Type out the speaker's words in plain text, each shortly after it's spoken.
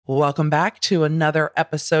Welcome back to another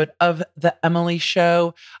episode of The Emily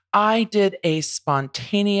Show. I did a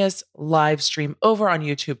spontaneous live stream over on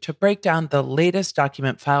YouTube to break down the latest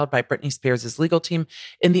document filed by Britney Spears' legal team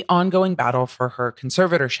in the ongoing battle for her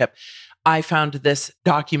conservatorship. I found this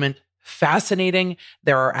document fascinating.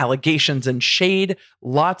 There are allegations and shade,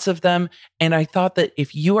 lots of them. And I thought that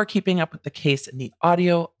if you are keeping up with the case in the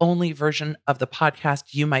audio only version of the podcast,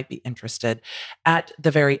 you might be interested. At the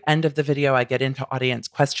very end of the video, I get into audience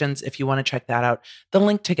questions. If you want to check that out, the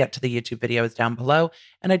link to get to the YouTube video is down below.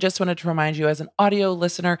 And I just wanted to remind you, as an audio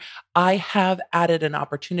listener, I have added an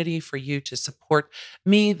opportunity for you to support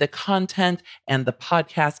me, the content, and the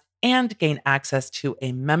podcast, and gain access to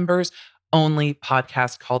a members only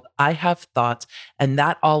podcast called I Have Thoughts. And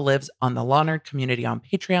that all lives on the Law Nerd community on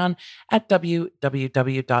Patreon at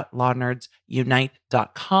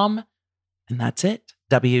www.lawnerdsunite.com. And that's it.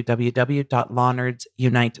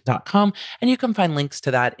 www.lawnerdsunite.com. And you can find links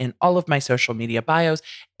to that in all of my social media bios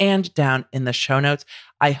and down in the show notes.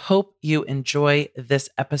 I hope you enjoy this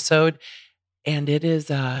episode. And it's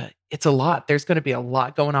a lot. There's going to be a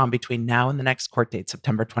lot going on between now and the next court date,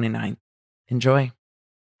 September 29th. Enjoy.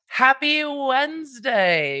 Happy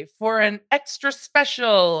Wednesday for an extra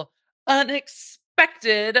special,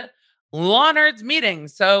 unexpected Law Nerds meeting.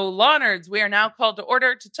 So, Law Nerds, we are now called to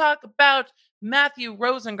order to talk about Matthew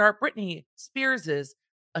Rosengart, Britney Spears'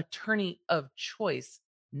 attorney of choice,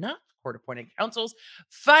 not court-appointed counsel's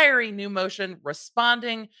fiery new motion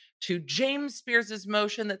responding to James Spears'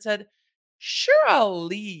 motion that said, "Sure, I'll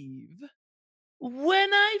leave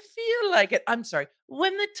when I feel like it." I'm sorry,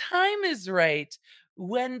 when the time is right.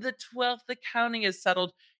 When the 12th accounting is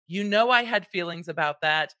settled. You know I had feelings about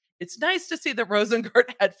that. It's nice to see that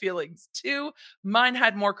Rosengart had feelings too. Mine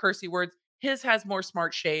had more cursey words. His has more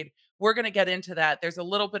smart shade. We're going to get into that. There's a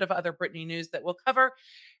little bit of other Britney news that we'll cover.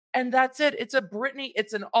 And that's it. It's an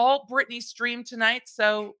all Britney stream tonight.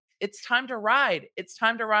 So it's time to ride. It's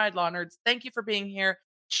time to ride, Law Nerds. Thank you for being here.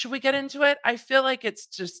 Should we get into it? I feel like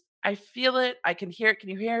I feel it. I can hear it. Can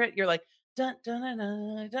you hear it? You're like, dun, dun, dun,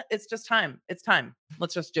 dun, dun. It's just time. It's time.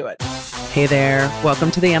 Let's just do it. Hey there. Welcome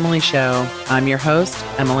to The Emily Show. I'm your host,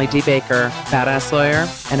 Emily D. Baker, badass lawyer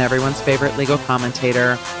and everyone's favorite legal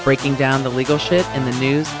commentator, breaking down the legal shit in the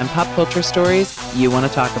news and pop culture stories you want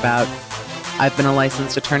to talk about. I've been a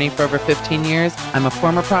licensed attorney for over 15 years. I'm a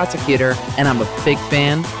former prosecutor, and I'm a big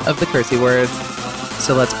fan of the cursey words.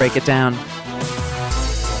 So let's break it down.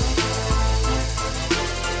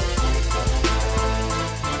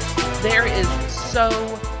 There is so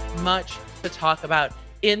much to talk about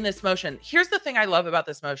in this motion. Here's the thing I love about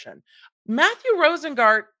this motion. Matthew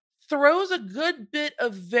Rosengart throws a good bit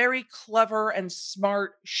of very clever and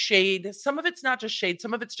smart shade. Some of it's not just shade.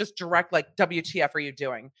 Some of it's just direct, like, WTF are you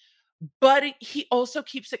doing? But he also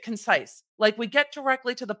keeps it concise. Like, we get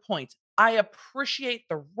directly to the point. I appreciate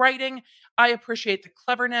the writing. I appreciate the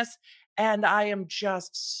cleverness. And I am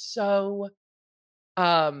just so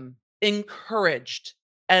encouraged.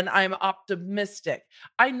 And I'm optimistic.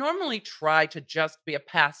 I normally try to just be a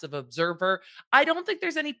passive observer. I don't think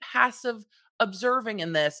there's any passive observing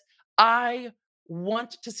in this. I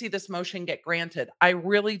want to see this motion get granted. I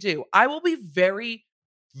really do. I will be very,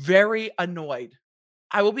 very annoyed.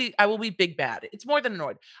 I will be big mad. It's more than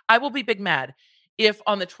annoyed. I will be big mad if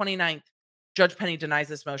on the 29th, Judge Penny denies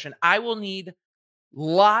this motion. I will need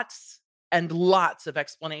lots and lots of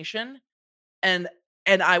explanation, and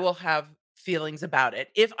I will have feelings about it.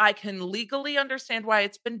 If I can legally understand why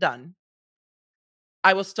it's been done,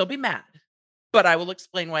 I will still be mad, but I will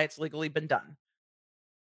explain why it's legally been done.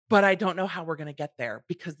 But I don't know how we're going to get there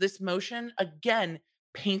because this motion, again,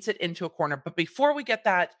 paints it into a corner. But before we get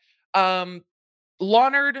that, Law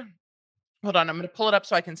Nerd, hold on, I'm going to pull it up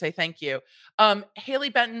so I can say thank you. Haley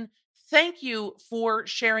Benton, thank you for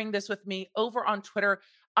sharing this with me over on Twitter.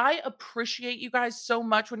 I appreciate you guys so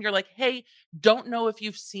much when you're like, hey, don't know if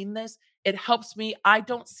you've seen this. It helps me. I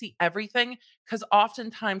don't see everything because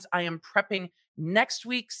oftentimes I am prepping next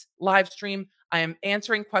week's live stream. I am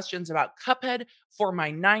answering questions about Cuphead for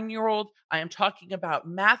my 9-year-old. I am talking about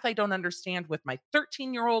math I don't understand with my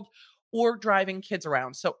 13-year-old or driving kids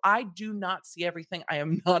around. So I do not see everything. I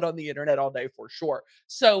am not on the internet all day for sure.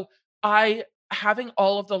 So having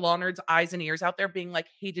all of the Law Nerds' eyes and ears out there being like,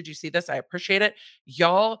 hey, did you see this? I appreciate it.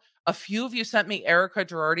 Y'all, a few of you sent me Erica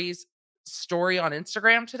Girardi's story on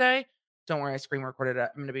Instagram today. Don't worry, I screen recorded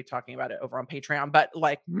it. I'm going to be talking about it over on Patreon. But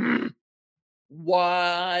like,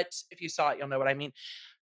 what? If you saw it, you'll know what I mean.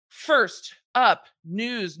 First up,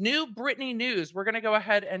 news, new Britney news. We're going to go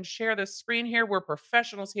ahead and share the screen here. We're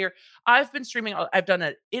professionals here. I've been streaming. I've done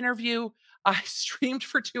an interview I streamed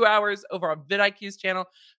for 2 hours over on vidIQ's channel.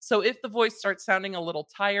 So if the voice starts sounding a little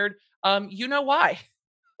tired, you know why.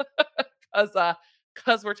 'Cause, uh,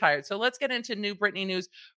 'Cause we're tired. So let's get into new Britney news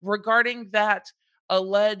regarding that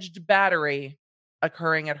alleged battery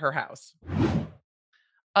occurring at her house.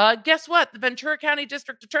 Guess what? The Ventura County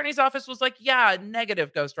District Attorney's Office was like, yeah,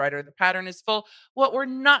 negative, Ghost Rider. The pattern is full. What we're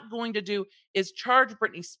not going to do is charge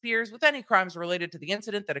Britney Spears with any crimes related to the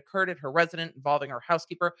incident that occurred at her residence involving her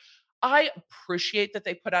housekeeper. I appreciate that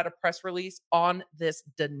they put out a press release on this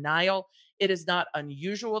denial. It is not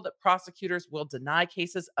unusual that prosecutors will deny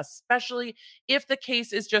cases, especially if the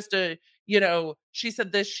case is just she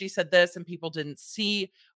said this, and people didn't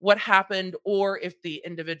see what happened, or if the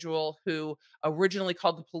individual who originally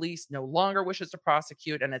called the police no longer wishes to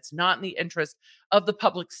prosecute and it's not in the interest of the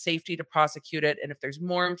public safety to prosecute it. And if there's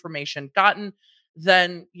more information gotten,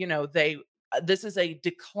 then, this is a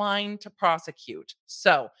decline to prosecute.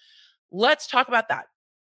 So let's talk about that.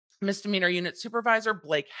 Misdemeanor Unit Supervisor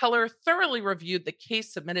Blake Heller thoroughly reviewed the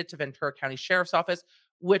case submitted to Ventura County Sheriff's Office,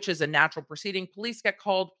 which is a natural proceeding. Police get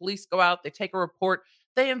called, police go out, they take a report,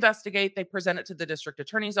 they investigate, they present it to the district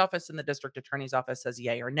attorney's office, and the district attorney's office says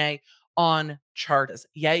yay or nay on charges.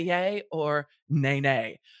 Yay, yay, or nay,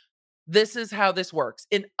 nay. This is how this works.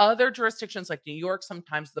 In other jurisdictions like New York,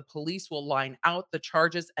 sometimes the police will line out the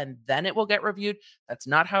charges and then it will get reviewed. That's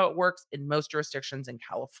not how it works in most jurisdictions in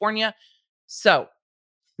California. So,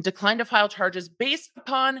 declined to file charges based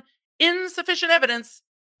upon insufficient evidence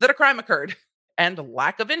that a crime occurred and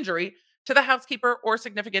lack of injury to the housekeeper or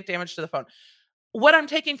significant damage to the phone. What I'm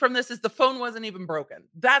taking from this is the phone wasn't even broken.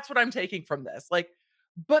 That's what I'm taking from this.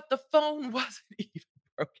 But the phone wasn't even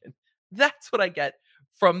broken. That's what I get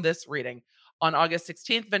from this reading. On August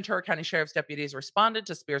 16th, Ventura County Sheriff's deputies responded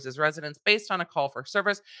to Spears' residence based on a call for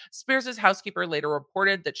service. Spears' housekeeper later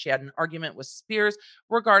reported that she had an argument with Spears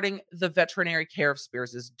regarding the veterinary care of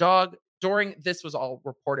Spears' dog. This was all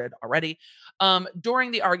reported already.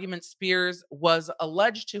 During the argument, Spears was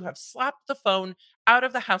alleged to have slapped the phone out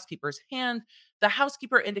of the housekeeper's hand. The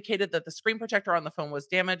housekeeper indicated that the screen protector on the phone was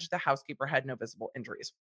damaged. The housekeeper had no visible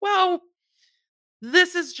injuries. Well,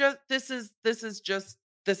 this is it.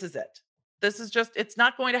 It's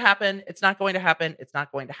not going to happen. It's not going to happen. It's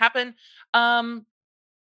not going to happen. And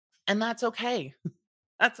that's okay.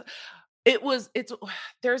 That's it's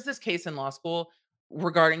there's this case in law school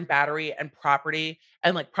regarding battery and property,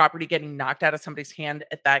 and like property getting knocked out of somebody's hand.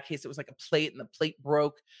 At that case, it was like a plate and the plate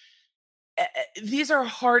broke. These are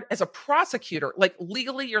hard as a prosecutor. Like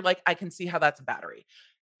legally, you're like, I can see how that's a battery.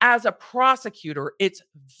 As a prosecutor, it's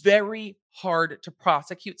very hard to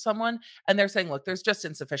prosecute someone, and they're saying, "Look, there's just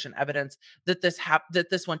insufficient evidence that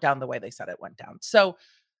this went down the way they said it went down." So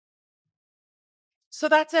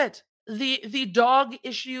that's it. The dog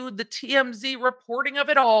issue, the TMZ reporting of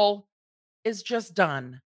it all is just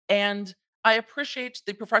done. And I appreciate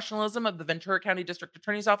the professionalism of the Ventura County District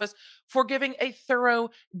Attorney's Office for giving a thorough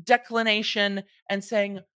declination and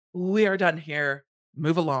saying, "We are done here.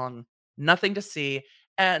 Move along. Nothing to see."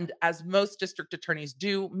 And as most district attorneys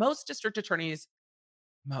do, most district attorneys,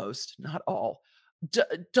 not all,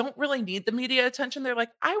 don't really need the media attention. They're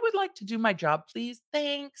like, "I would like to do my job, please.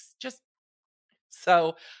 Thanks." Just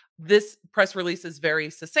so this press release is very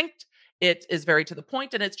succinct. It is very to the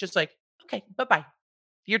point, and it's just like, okay, bye-bye.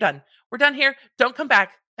 You're done. We're done here. Don't come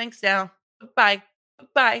back. Thanks now. Bye.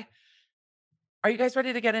 Bye. Are you guys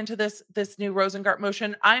ready to get into this new Rosengart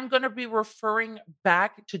motion? I'm going to be referring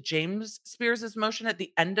back to James Spears's motion at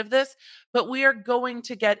the end of this, but we are going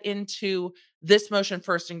to get into this motion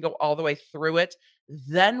first and go all the way through it.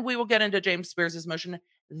 Then we will get into James Spears's motion.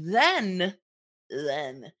 Then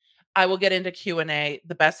I will get into Q&A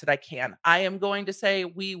the best that I can. I am going to say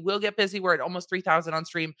we will get busy. We're at almost 3,000 on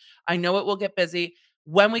stream. I know it will get busy.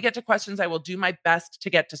 When we get to questions, I will do my best to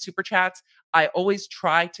get to super chats. I always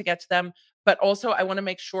try to get to them, but also I want to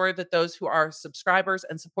make sure that those who are subscribers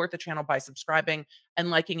and support the channel by subscribing and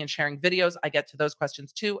liking and sharing videos, I get to those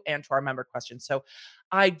questions too, and to our member questions. So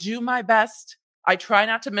I do my best. I try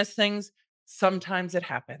not to miss things. Sometimes it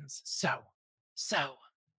happens. So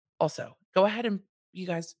also go ahead and you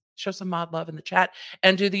guys show some mod love in the chat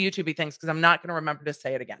and do the YouTube things because I'm not going to remember to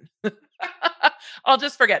say it again. I'll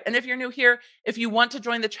just forget. And if you're new here, if you want to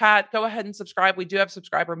join the chat, go ahead and subscribe. We do have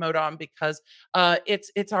subscriber mode on because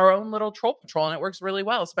it's our own little troll patrol and it works really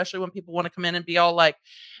well, especially when people want to come in and be all like,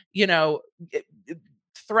 you know,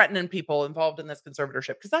 threatening people involved in this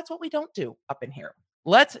conservatorship because that's what we don't do up in here.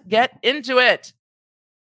 Let's get into it.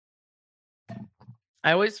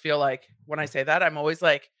 I always feel like when I say that, I'm always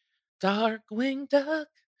like, Darkwing Duck,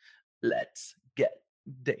 let's get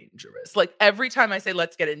dangerous. Like every time I say,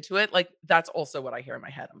 let's get into it, like that's also what I hear in my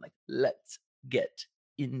head. I'm like, let's get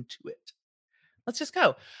into it. Let's just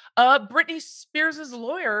go. Britney Spears'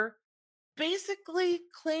 lawyer basically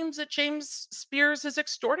claims that James Spears is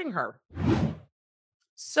extorting her.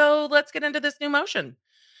 So let's get into this new motion.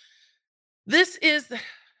 This is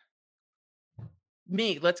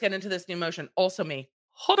me. Let's get into this new motion. Also me.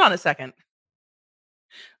 Hold on a second.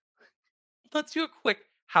 Let's do a quick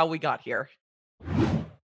how we got here.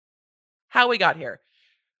 How we got here.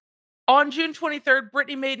 On June 23rd,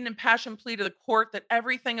 Britney made an impassioned plea to the court that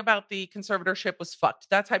everything about the conservatorship was fucked.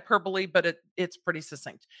 That's hyperbole, but it's pretty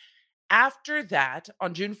succinct. After that,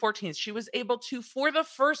 on June 14th, she was able to, for the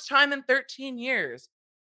first time in 13 years,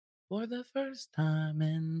 for the first time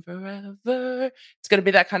in forever. It's going to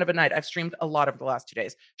be that kind of a night. I've streamed a lot over the last 2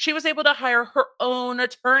 days. She was able to hire her own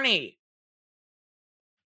attorney.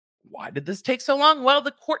 Why did this take so long? Well,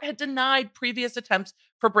 the court had denied previous attempts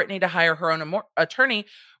for Britney to hire her own attorney.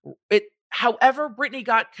 However, Britney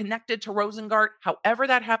got connected to Rosengart. However,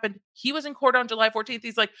 that happened. He was in court on July 14th.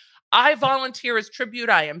 He's like, I volunteer as tribute.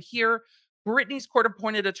 I am here. Britney's court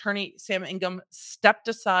appointed attorney, Sam Ingham, stepped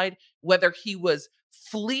aside, whether he was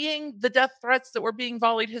fleeing the death threats that were being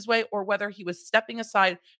volleyed his way or whether he was stepping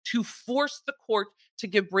aside to force the court to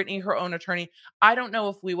give Britney her own attorney. I don't know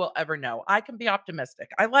if we will ever know. I can be optimistic.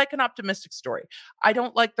 I like an optimistic story. I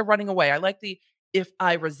don't like the running away. I like the, if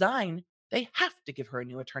I resign, they have to give her a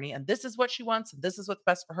new attorney. And this is what she wants. And this is what's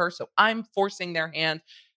best for her. So I'm forcing their hand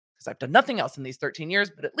because I've done nothing else in these 13 years,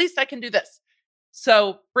 but at least I can do this.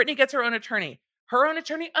 So Britney gets her own attorney. Her own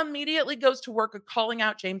attorney immediately goes to work of calling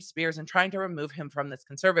out James Spears and trying to remove him from this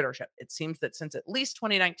conservatorship. It seems that since at least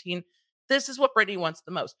 2019, this is what Britney wants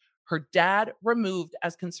the most. Her dad removed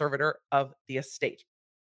as conservator of the estate.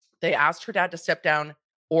 They asked her dad to step down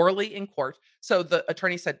orally in court. So the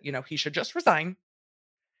attorney said, he should just resign.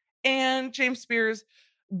 And James Spears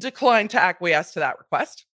declined to acquiesce to that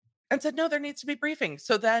request and said, no, there needs to be briefing.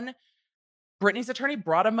 So then Britney's attorney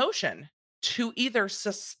brought a motion to either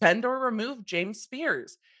suspend or remove James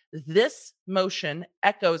Spears. This motion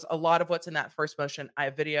echoes a lot of what's in that first motion. I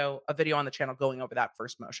have a video on the channel going over that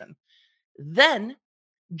first motion. Then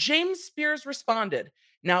James Spears responded.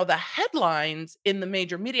 Now, the headlines in the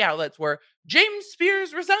major media outlets were James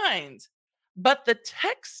Spears resigns, but the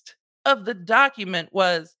text of the document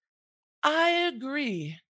was, I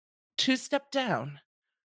agree to step down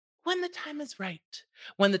when the time is right,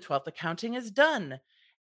 when the 12th accounting is done,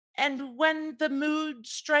 and when the mood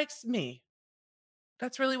strikes me.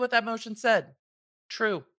 That's really what that motion said.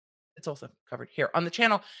 True. It's also covered here on the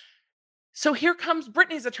channel. So here comes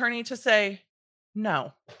Britney's attorney to say,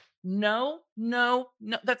 no, no, no,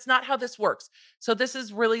 no. That's not how this works. So this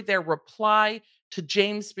is really their reply to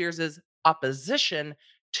James Spears's opposition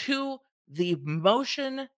to the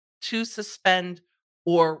motion to suspend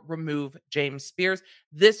or remove James Spears.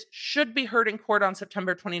 This should be heard in court on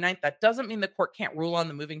September 29th. That doesn't mean the court can't rule on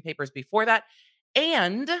the moving papers before that.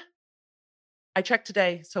 And I checked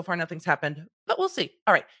today. So far, nothing's happened, but we'll see.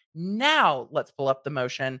 All right. Now let's pull up the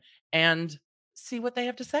motion and see what they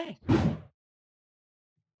have to say.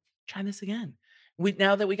 Try this again.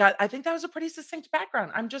 I think that was a pretty succinct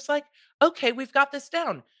background. I'm just like, okay, we've got this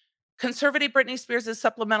down. Conservative Britney Spears'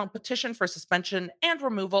 supplemental petition for suspension and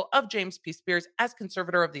removal of James P. Spears as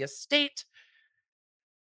conservator of the estate.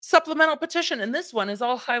 Supplemental petition. And this one is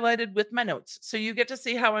all highlighted with my notes. So you get to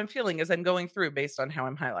see how I'm feeling as I'm going through based on how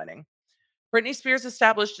I'm highlighting. Britney Spears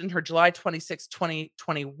established in her July 26,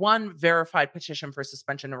 2021 verified petition for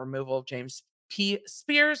suspension and removal of James P.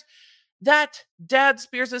 Spears that Dad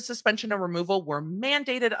Spears' suspension and removal were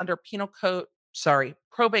mandated under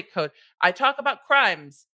probate code. I talk about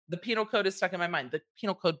crimes. The penal code is stuck in my mind. The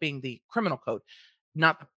penal code being the criminal code,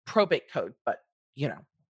 not the probate code, but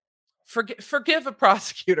forgive a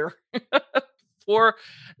prosecutor for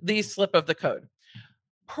the slip of the code.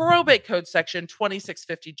 Probate code section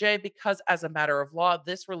 2650J, because as a matter of law,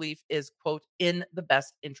 this relief is, quote, in the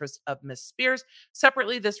best interest of Miss Spears.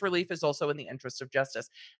 Separately, this relief is also in the interest of justice.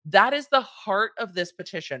 That is the heart of this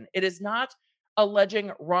petition. It is not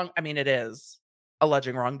alleging wrong. I mean, it is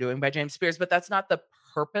alleging wrongdoing by James Spears, but that's not the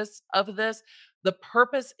purpose of this. The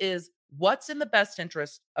purpose is what's in the best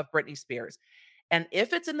interest of Britney Spears. And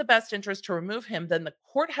if it's in the best interest to remove him, then the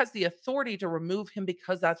court has the authority to remove him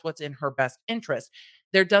because that's what's in her best interest.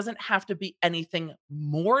 There doesn't have to be anything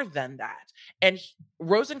more than that. And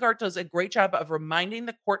Rosengart does a great job of reminding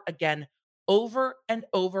the court again, over and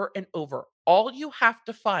over and over. All you have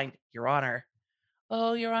to find, Your Honor,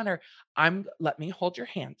 oh, Your Honor, let me hold your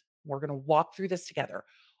hand. We're going to walk through this together.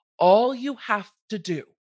 All you have to do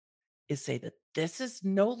is say that this is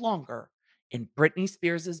no longer in Britney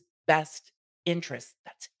Spears' best interest.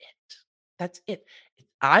 That's it. That's it.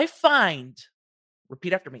 I find,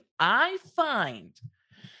 repeat after me, I find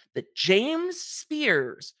that James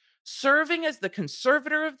Spears serving as the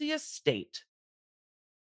conservator of the estate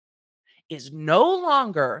is no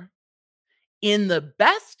longer in the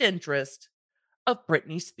best interest of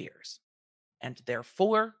Britney Spears. And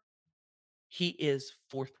therefore, he is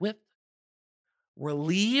forthwith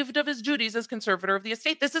relieved of his duties as conservator of the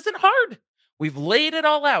estate. This isn't hard. We've laid it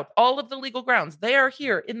all out, all of the legal grounds. They are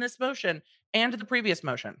here in this motion and the previous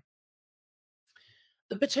motion.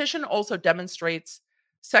 The petition also demonstrates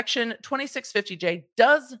Section 2650J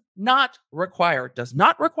does not require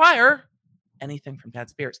anything from Dad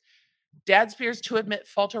Spears. Dad Spears to admit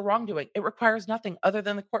fault or wrongdoing. It requires nothing other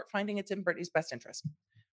than the court finding it's in Britney's best interest.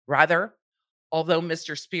 Rather, although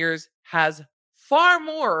Mr. Spears has far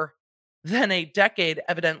more than a decade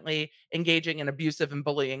evidently engaging in abusive and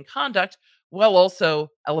bullying conduct, while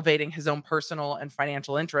also elevating his own personal and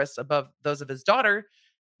financial interests above those of his daughter,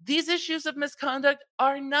 these issues of misconduct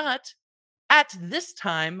are not, at this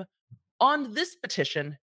time, on this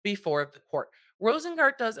petition before the court.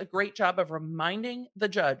 Rosengart does a great job of reminding the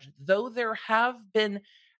judge, though there have been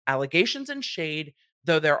allegations and shade,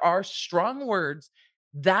 though there are strong words,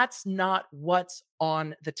 that's not what's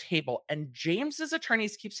on the table. And James's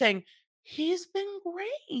attorneys keep saying, he's been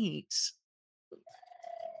great.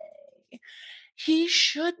 He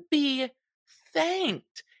should be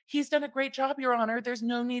thanked. He's done a great job, Your Honor. There's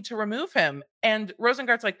no need to remove him. And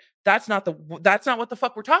Rosengart's like, that's not what the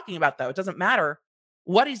fuck we're talking about, though. It doesn't matter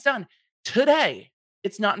what he's done. Today,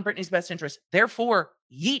 it's not in Britney's best interest. Therefore,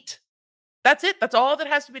 yeet. That's it. That's all that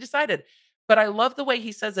has to be decided. But I love the way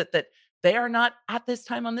he says it, that they are not at this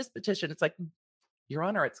time on this petition. It's like, Your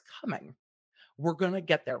Honor, it's coming. We're going to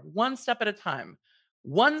get there one step at a time.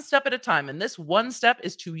 One step at a time. And this one step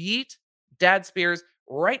is to yeet Dad Spears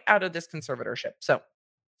right out of this conservatorship. So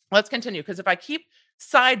let's continue, because if I keep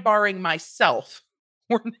sidebarring myself,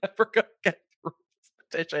 we're never going to get through this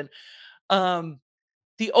petition.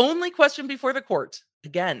 The only question before the court,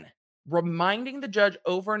 again, reminding the judge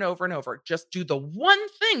over and over and over, just do the one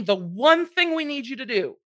thing we need you to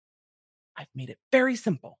do. I've made it very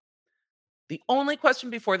simple. The only question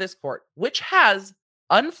before this court, which has,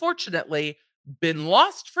 unfortunately, been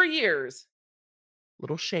lost for years,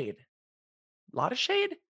 little shade. A lot of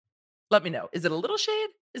shade? Let me know. Is it a little shade?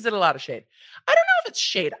 Is it a lot of shade? I don't know if it's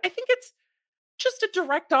shade. I think it's just a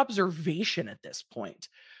direct observation at this point.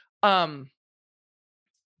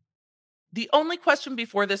 The only question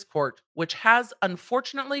before this court, which has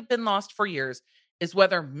unfortunately been lost for years, is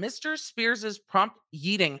whether Mr. Spears' prompt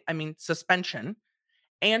suspension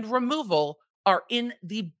and removal are in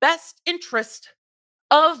the best interest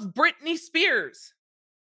of Britney Spears.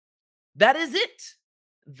 That is it.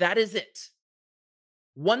 That is it.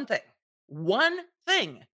 One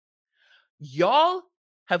thing. Y'all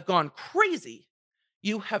have gone crazy.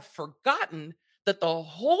 You have forgotten that the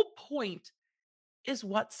whole point is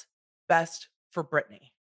what's best for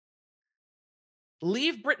Britney.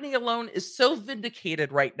 Leave Britney alone is so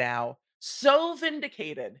vindicated right now. So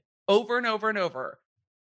vindicated over and over and over.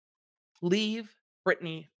 Leave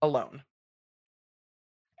Britney alone.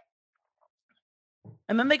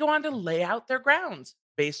 And then they go on to lay out their grounds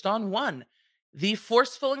based on 1, the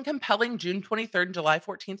forceful and compelling June 23rd and July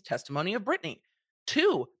 14th testimony of Britney.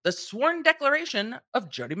 2, the sworn declaration of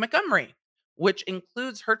Jodi Montgomery, which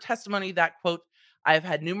includes her testimony that, quote, I have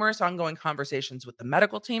had numerous ongoing conversations with the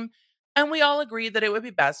medical team, and we all agree that it would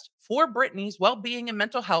be best for Britney's well-being and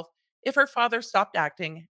mental health if her father stopped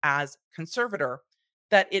acting as conservator.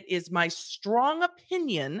 That it is my strong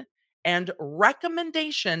opinion and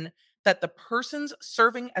recommendation that the persons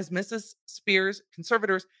serving as Mrs. Spears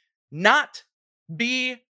conservators not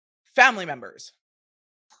be family members.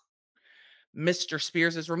 Mr.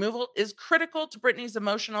 Spears' removal is critical to Britney's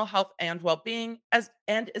emotional health and well-being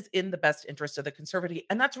and is in the best interest of the conservative.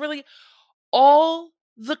 And that's really all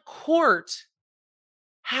the court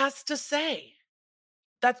has to say.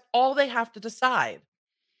 That's all they have to decide.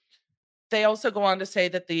 They also go on to say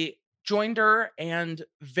that the joinder and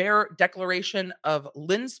declaration of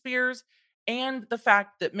Lynn Spears and the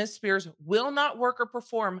fact that Miss Spears will not work or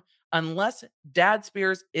perform unless Dad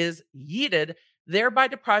Spears is yeeted, thereby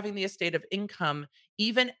depriving the estate of income,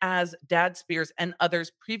 even as Dad Spears and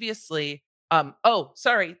others perversely,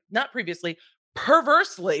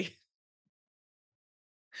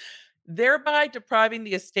 thereby depriving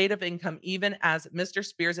the estate of income, even as Mr.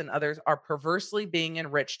 Spears and others are perversely being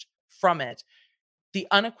enriched from it. The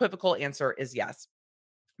unequivocal answer is yes.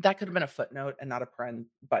 That could have been a footnote and not a paren,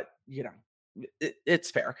 but it's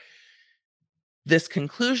fair. This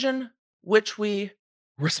conclusion which we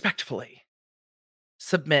respectfully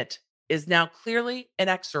submit is now clearly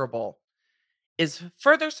inexorable, is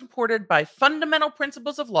further supported by fundamental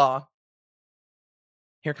principles of law.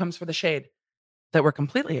 Here comes for the shade that were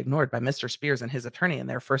completely ignored by Mr. Spears and his attorney in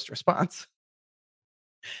their first response,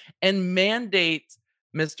 and mandates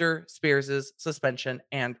Mr. Spears's suspension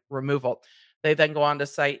and removal. They then go on to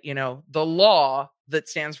cite, the law that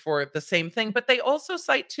stands for the same thing, but they also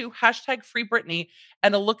cite to hashtag Free Britney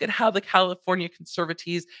and a look at how the California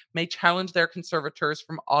conservatives may challenge their conservators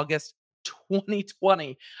from August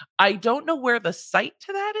 2020. I don't know where the cite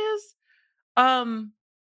to that is,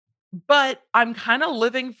 but I'm kind of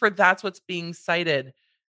living for that's what's being cited.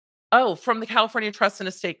 Oh, from the California Trust and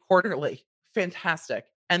Estate Quarterly. Fantastic.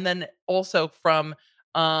 And then also from,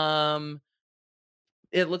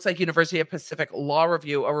 it looks like University of Pacific Law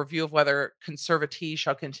Review, a review of whether conservatees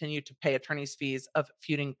shall continue to pay attorneys' fees of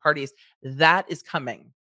feuding parties. That is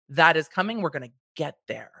coming. That is coming. We're going to get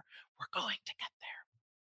there. We're going to get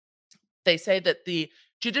there. They say that the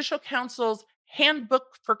Judicial Council's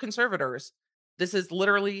Handbook for Conservators, this is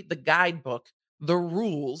literally the guidebook, the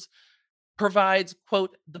rules, provides,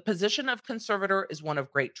 quote, the position of conservator is one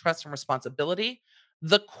of great trust and responsibility.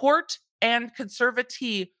 The court and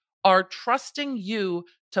conservatee are trusting you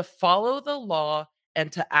to follow the law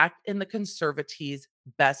and to act in the conservatee's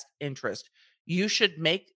best interest. You should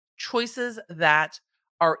make choices that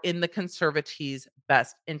are in the conservatee's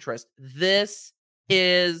best interest. This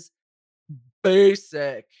is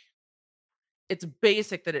basic. It's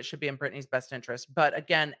basic that it should be in Britney's best interest. But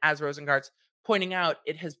again, as Rosengart's pointing out,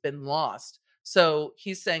 it has been lost. So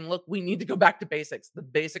he's saying, look, we need to go back to basics. The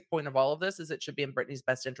basic point of all of this is it should be in Britney's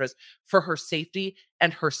best interest for her safety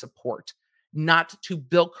and her support, not to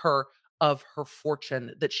bilk her of her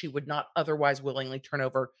fortune that she would not otherwise willingly turn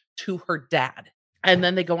over to her dad. And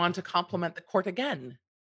then they go on to compliment the court again,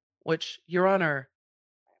 which, Your Honor,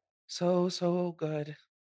 so good.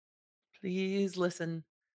 Please listen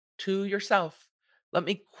to yourself. Let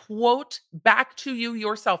me quote back to you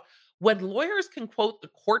yourself. When lawyers can quote the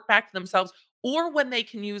court back to themselves, or when they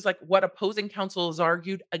can use like what opposing counsel has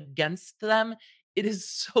argued against them, it is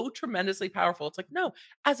so tremendously powerful. It's like, no,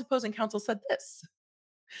 as opposing counsel said this.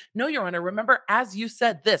 No, Your Honor, remember, as you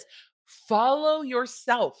said this, follow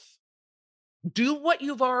yourself. Do what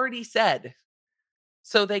you've already said.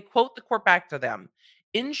 So they quote the court back to them.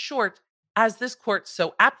 In short, as this court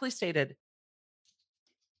so aptly stated,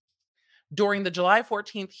 during the July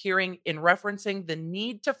 14th hearing in referencing the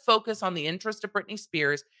need to focus on the interest of Britney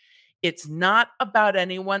Spears, it's not about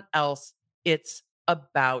anyone else. It's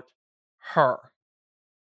about her.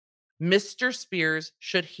 Mr. Spears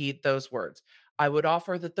should heed those words. I would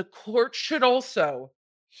offer that the court should also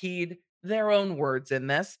heed their own words in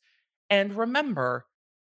this. And remember,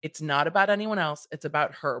 it's not about anyone else. It's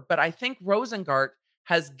about her. But I think Rosengart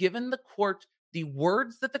has given the court the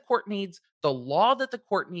words that the court needs, the law that the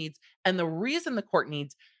court needs, and the reason the court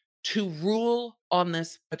needs to rule on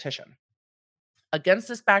this petition. Against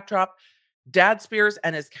this backdrop, Dad Spears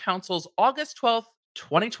and his counsel's August 12th,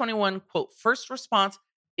 2021, quote, first response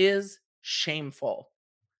is shameful.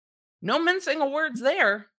 No mincing of words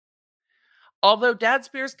there. Although Dad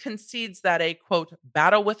Spears concedes that a, quote,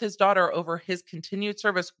 battle with his daughter over his continued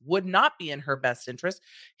service would not be in her best interest,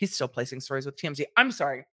 he's still placing stories with TMZ. I'm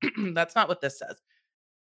sorry, that's not what this says.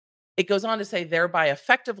 It goes on to say, thereby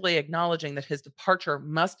effectively acknowledging that his departure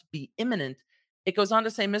must be imminent. It goes on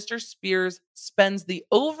to say Mr. Spears spends the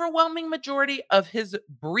overwhelming majority of his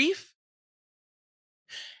brief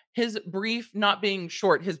not being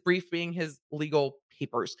short, his brief being his legal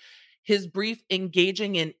papers, his brief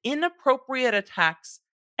engaging in inappropriate attacks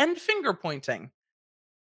and finger pointing.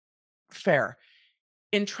 Fair.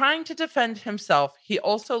 In trying to defend himself, he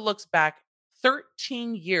also looks back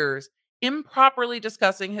 13 years improperly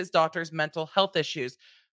discussing his daughter's mental health issues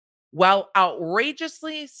while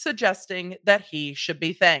outrageously suggesting that he should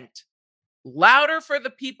be thanked. Louder for the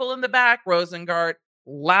people in the back, Rosengart.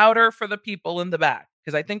 Louder for the people in the back.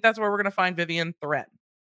 Because I think that's where we're going to find Vivian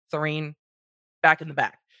Thoreen back in the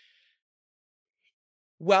back.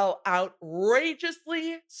 While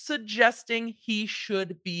outrageously suggesting he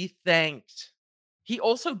should be thanked. He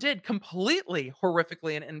also did completely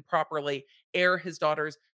horrifically and improperly air his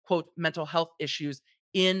daughter's, quote, mental health issues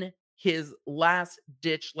in his last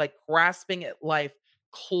ditch, like grasping at life,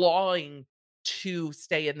 clawing to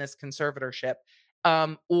stay in this conservatorship,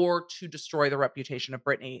 or to destroy the reputation of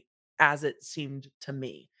Britney, as it seemed to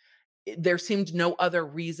me. There seemed no other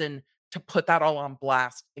reason to put that all on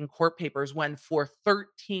blast in court papers when for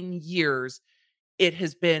 13 years it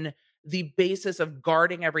has been the basis of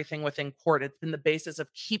guarding everything within court. It's been the basis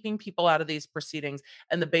of keeping people out of these proceedings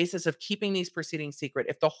and the basis of keeping these proceedings secret.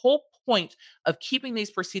 If the whole point of keeping these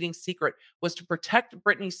proceedings secret was to protect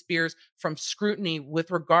Britney Spears from scrutiny with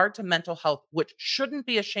regard to mental health, which shouldn't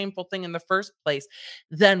be a shameful thing in the first place,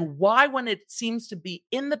 then why, when it seems to be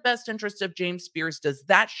in the best interest of James Spears, does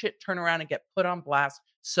that shit turn around and get put on blast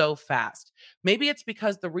so fast? Maybe it's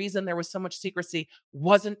because the reason there was so much secrecy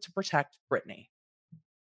wasn't to protect Britney.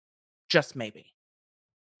 Just maybe.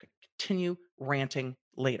 Continue ranting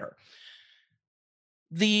later.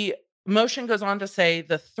 The motion goes on to say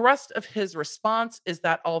the thrust of his response is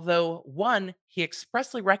that although, one, he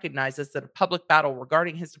expressly recognizes that a public battle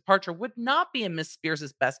regarding his departure would not be in Miss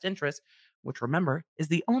Spears' best interest, which, remember, is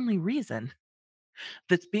the only reason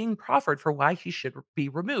that's being proffered for why he should be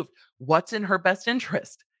removed. What's in her best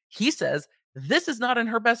interest? He says this is not in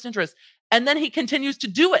her best interest, and then he continues to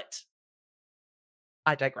do it.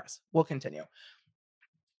 I digress. We'll continue.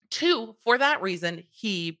 Two, for that reason,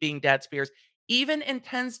 he, being Dad Spears, even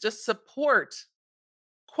intends to support,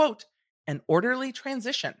 quote, an orderly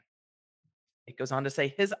transition. It goes on to say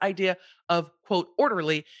his idea of, quote,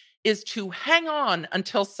 orderly is to hang on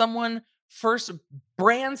until someone first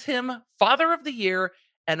brands him Father of the Year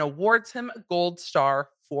and awards him a gold star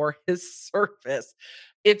for his service.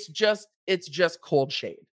 It's just cold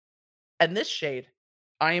shade. And this shade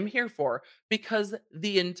I am here for, because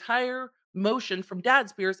the entire motion from Dad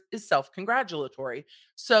Spears is self-congratulatory.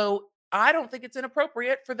 So I don't think it's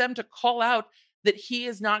inappropriate for them to call out that he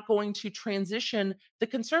is not going to transition the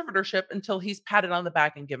conservatorship until he's patted on the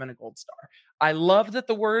back and given a gold star. I love that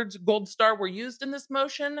the words gold star were used in this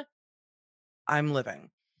motion. I'm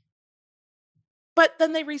living. But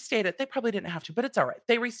then they restate it. They probably didn't have to, but it's all right.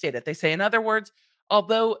 They restate it. They say, in other words,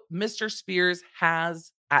 although Mr. Spears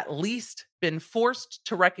has at least been forced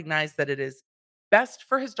to recognize that it is best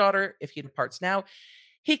for his daughter if he departs now,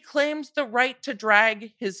 he claims the right to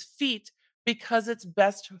drag his feet because it's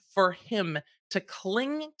best for him to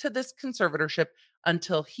cling to this conservatorship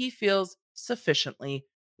until he feels sufficiently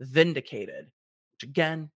vindicated, which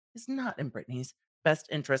again is not in Britney's best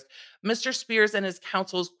interest. Mr. Spears and his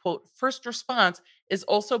counsel's, quote, first response is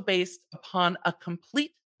also based upon a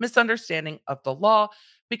complete misunderstanding of the law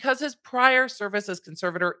because his prior service as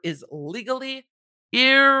conservator is legally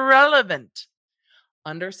irrelevant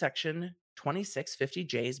under Section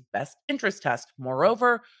 2650J's best interest test.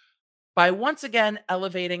 Moreover, by once again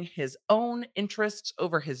elevating his own interests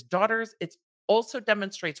over his daughter's, it also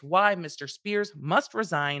demonstrates why Mr. Spears must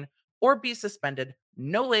resign or be suspended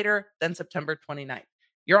no later than September 29th.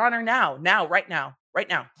 Your Honor, right now.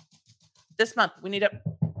 This month, we need to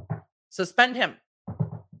suspend him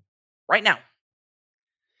right now.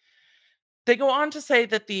 They go on to say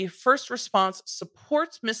that the first response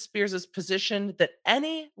supports Ms. Spears' position that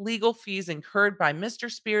any legal fees incurred by Mr.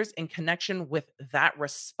 Spears in connection with that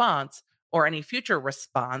response or any future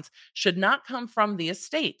response should not come from the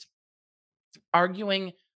estate,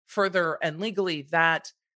 arguing further and legally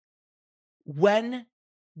that when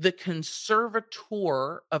the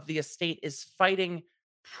conservator of the estate is fighting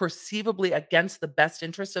perceivably against the best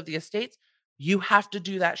interest of the estates, you have to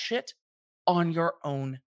do that shit on your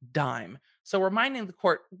own dime. So reminding the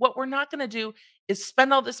court, what we're not going to do is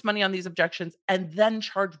spend all this money on these objections and then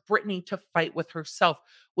charge Britney to fight with herself,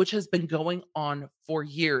 which has been going on for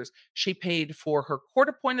years. She paid for her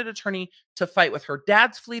court-appointed attorney to fight with her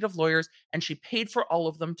dad's fleet of lawyers, and she paid for all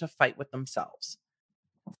of them to fight with themselves.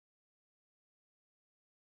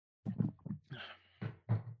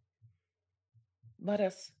 Let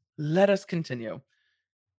us continue.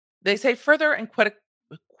 They say further and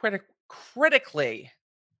critically,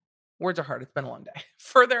 words are hard. It's been a long day.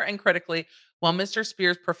 Further and critically, while Mr.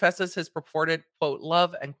 Spears professes his purported, quote,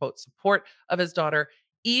 love and, quote, support of his daughter,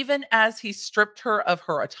 even as he stripped her of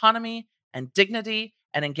her autonomy and dignity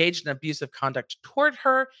and engaged in abusive conduct toward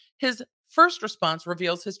her, his first response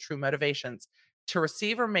reveals his true motivations: to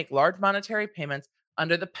receive or make large monetary payments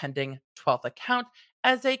under the pending 12th account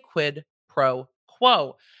as a quid pro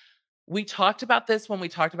quo. We talked about this when we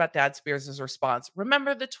talked about Dad Spears' response.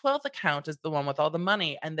 Remember, the 12th account is the one with all the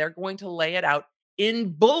money, and they're going to lay it out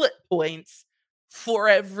in bullet points for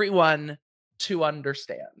everyone to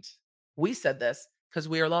understand. We said this because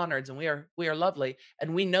we are law nerds and we are lovely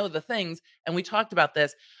and we know the things, and we talked about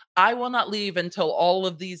this. I will not leave until all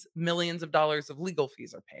of these millions of dollars of legal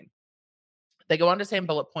fees are paid. They go on to say in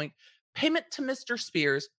bullet point, payment to Mr.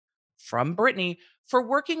 Spears from Britney for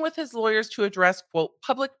working with his lawyers to address, quote,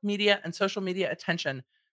 public media and social media attention,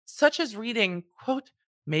 such as reading, quote,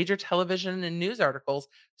 major television and news articles,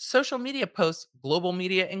 social media posts, global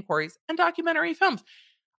media inquiries, and documentary films.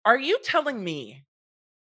 Are you telling me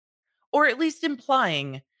or at least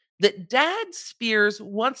implying that Dad Spears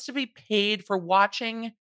wants to be paid for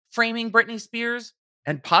watching framing Britney Spears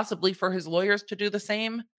and possibly for his lawyers to do the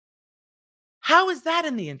same. How is that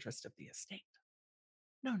in the interest of the estate?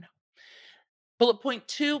 No, no. Bullet point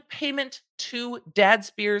 2, payment to Dad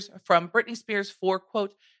Spears from Britney Spears for,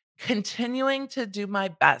 quote, continuing to do my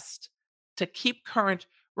best to keep current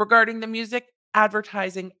regarding the music,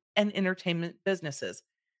 advertising, and entertainment businesses.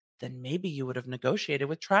 Then maybe you would have negotiated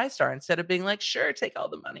with TriStar instead of being like, sure, take all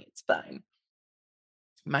the money. It's fine.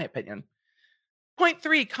 My opinion. Point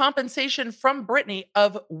 3, compensation from Britney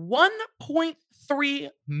of $1.3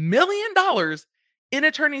 million in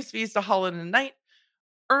attorney's fees to Holland and Knight,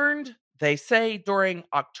 earned, they say, during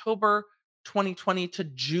October 2020 to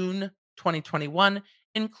June 2021,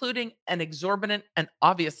 including an exorbitant and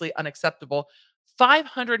obviously unacceptable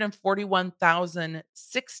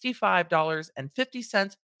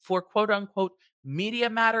 $541,065.50 for quote unquote media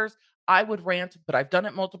matters. I would rant, but I've done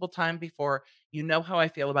it multiple times before. You know how I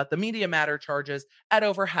feel about the media matter charges at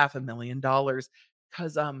over $500,000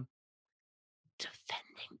 because defending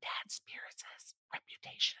Dad Spears'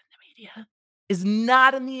 reputation in the media is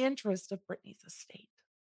not in the interest of Britney's estate.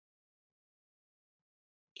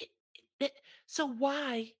 It, so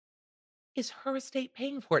why is her estate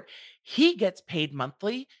paying for it? He gets paid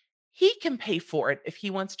monthly. He can pay for it if he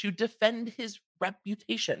wants to defend his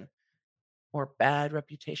reputation or bad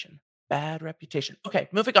reputation. Bad reputation. Okay,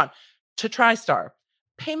 moving on to TriStar.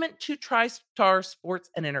 Payment to TriStar Sports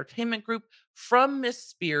and Entertainment Group from Miss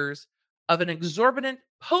Spears of an exorbitant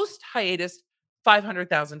post hiatus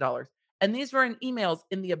 $500,000. And these were in emails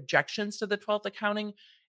in the objections to the 12th accounting.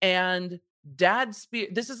 And Dad Spears,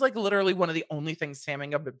 this is like literally one of the only things Sam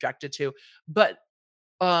objected to. But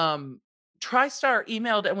TriStar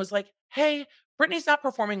emailed and was like, hey, Britney's not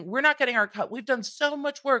performing. We're not getting our cut. We've done so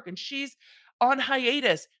much work and she's on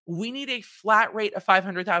hiatus. We need a flat rate of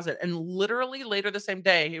 500,000. And literally later the same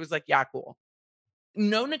day, he was like, yeah, cool.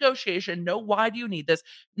 No negotiation. No, why do you need this?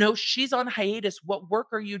 No, she's on hiatus. What work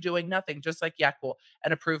are you doing? Nothing. Just like, yeah, cool.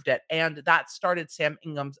 And approved it. And that started Sam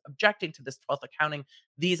Ingham's objecting to this 12th accounting,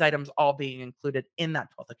 these items all being included in that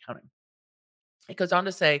 12th accounting. It goes on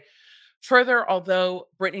to say, further, although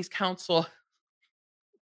Britney's counsel,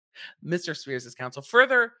 Mr. Spears' counsel,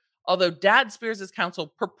 further, although Dad Spears'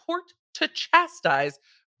 counsel purport to chastise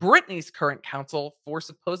Britney's current counsel for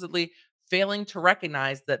supposedly failing to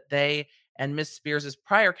recognize that they and Miss Spears'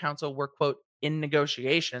 prior counsel were, quote, in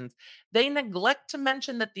negotiations, they neglect to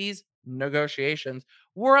mention that these negotiations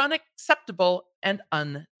were unacceptable and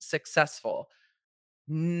unsuccessful.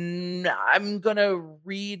 I'm going to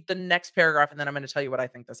read the next paragraph and then I'm going to tell you what I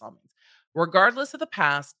think this all means. Regardless of the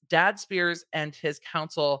past, Dad Spears and his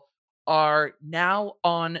counsel are now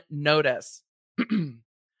on notice.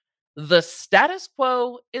 The status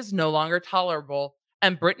quo is no longer tolerable,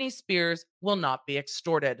 and Britney Spears will not be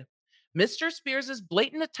extorted. Mr. Spears'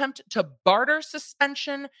 blatant attempt to barter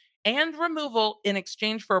suspension and removal in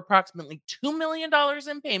exchange for approximately $2 million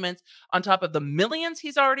in payments on top of the millions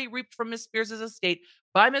he's already reaped from Miss Spears' estate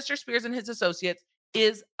by Mr. Spears and his associates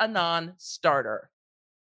is a non-starter.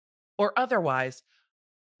 Or otherwise,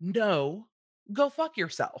 no, go fuck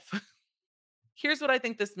yourself. Here's what I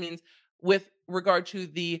think this means with regard to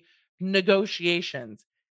the negotiations.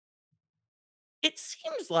 It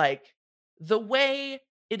seems like the way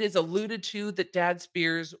it is alluded to that Dad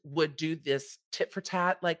Spears would do this tit for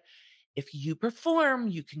tat, like, if you perform,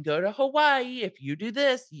 you can go to Hawaii. If you do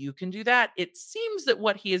this, you can do that. It seems that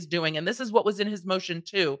what he is doing, and this is what was in his motion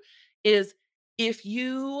too, is if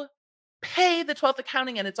you pay the 12th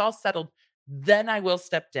accounting and it's all settled, then I will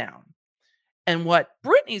step down. And what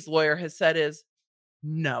Britney's lawyer has said is,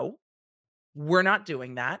 no, we're not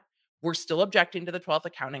doing that. We're still objecting to the 12th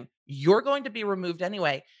accounting. You're going to be removed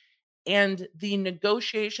anyway. And the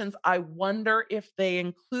negotiations, I wonder if they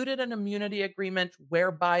included an immunity agreement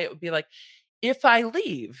whereby it would be like, if I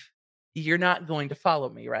leave, you're not going to follow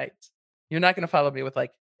me, right? You're not going to follow me with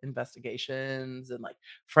like investigations and like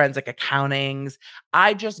forensic accountings.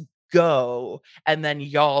 I just go and then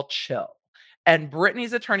y'all chill. And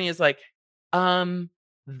Brittany's attorney is like,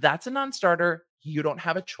 that's a non-starter. You don't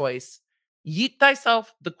have a choice. Yeet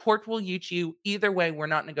thyself, the court will yeet you. Either way, we're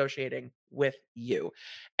not negotiating with you.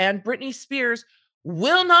 And Britney Spears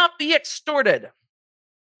will not be extorted.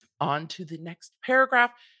 On to the next paragraph.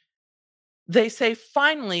 They say,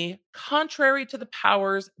 finally, contrary to the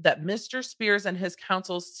powers that Mr. Spears and his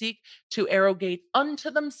counsel seek to arrogate unto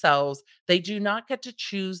themselves, they do not get to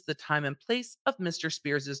choose the time and place of Mr.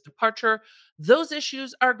 Spears' departure. Those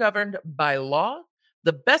issues are governed by law,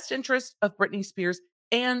 the best interest of Britney Spears,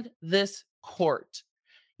 and this court.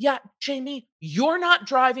 Yeah, Jamie, you're not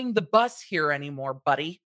driving the bus here anymore,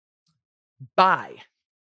 buddy. Bye.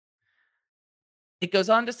 It goes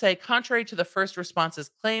on to say, contrary to the first response's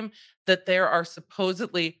claim that there are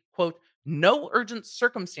supposedly, quote, no urgent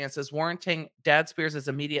circumstances warranting Dad Spears'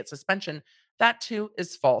 immediate suspension, that too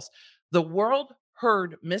is false. The world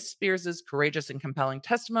heard Miss Spears' courageous and compelling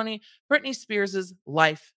testimony. Britney Spears'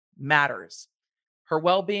 life matters. Her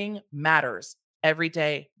well being matters. Every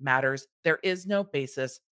day matters. There is no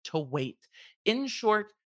basis to wait. In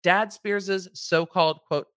short, Dad Spears' so called,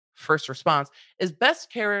 quote, first response is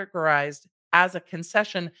best characterized as a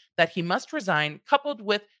concession that he must resign, coupled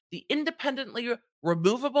with the independently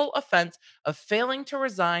removable offense of failing to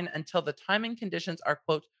resign until the time and conditions are,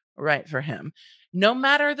 quote, right for him. No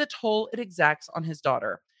matter the toll it exacts on his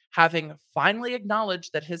daughter, having finally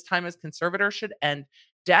acknowledged that his time as conservator should end,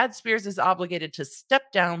 Dad Spears is obligated to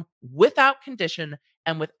step down without condition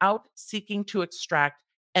and without seeking to extract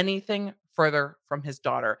anything further from his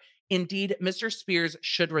daughter. Indeed, Mr. Spears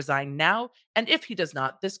should resign now, and if he does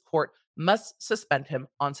not, this court must suspend him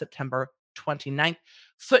on September 29th.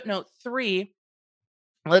 Footnote 3,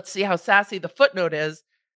 let's see how sassy the footnote is.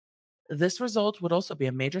 This result would also be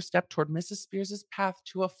a major step toward Mrs. Spears' path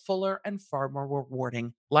to a fuller and far more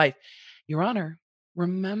rewarding life. Your Honor,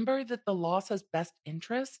 remember that the law says best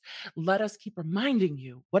interests? Let us keep reminding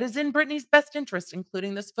you what is in Brittany's best interest,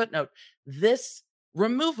 including this footnote. This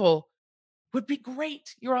removal would be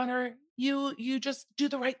great, Your Honor. You just do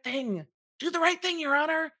the right thing. Do the right thing, Your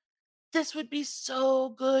Honor. This would be so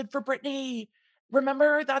good for Brittany.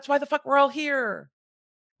 Remember, that's why the fuck we're all here.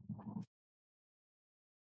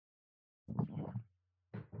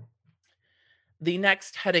 The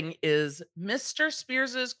next heading is Mr.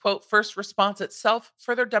 Spears's quote first response itself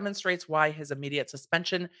further demonstrates why his immediate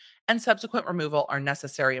suspension and subsequent removal are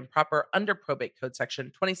necessary and proper under probate code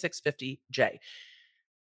section 2650J.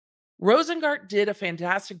 Rosengart did a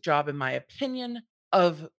fantastic job, in my opinion,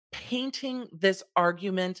 of painting this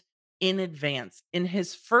argument in advance. In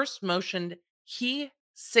his first motion, he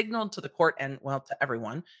signaled to the court and, well, to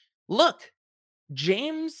everyone, look,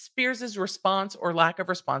 James Spears's response or lack of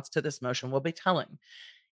response to this motion will be telling.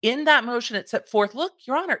 In that motion, it set forth, look,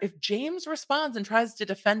 Your Honor, if James responds and tries to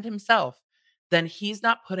defend himself, then he's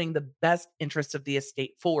not putting the best interests of the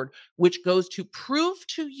estate forward, which goes to prove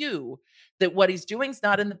to you that what he's doing is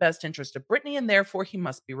not in the best interest of Brittany, and therefore he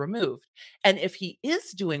must be removed. And if he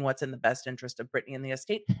is doing what's in the best interest of Brittany and the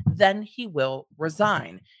estate, then he will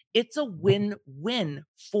resign. It's a win-win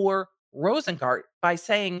for Rosengart by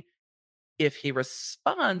saying, if he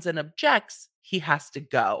responds and objects, he has to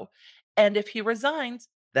go. And if he resigns,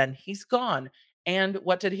 then he's gone. And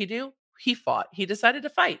what did he do? He fought. He decided to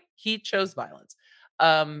fight. He chose violence.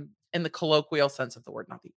 In the colloquial sense of the word,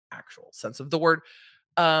 not the actual sense of the word.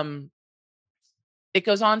 Um, it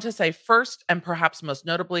goes on to say, first, and perhaps most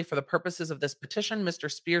notably for the purposes of this petition,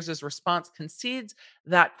 Mr. Spears's response concedes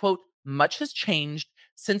that, quote, much has changed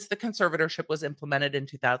since the conservatorship was implemented in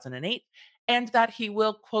 2008, and that he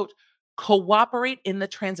will, quote, cooperate in the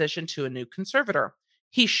transition to a new conservator.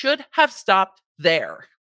 He should have stopped there.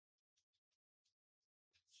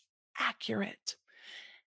 Accurate.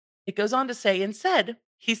 It goes on to say, instead,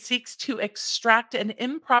 he seeks to extract an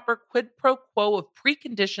improper quid pro quo of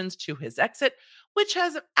preconditions to his exit, which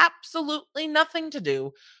has absolutely nothing to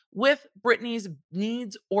do with Brittany's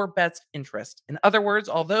needs or best interest. In other words,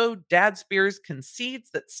 although Dad Spears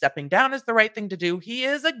concedes that stepping down is the right thing to do, he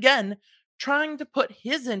is again trying to put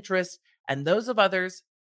his interests and those of others,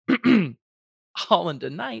 Holland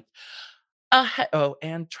and Knight,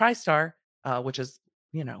 and TriStar, which is,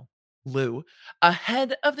 you know, Lou,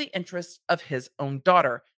 ahead of the interests of his own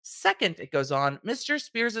daughter. Second, it goes on, Mr.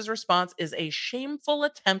 Spears's response is a shameful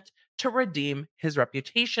attempt to redeem his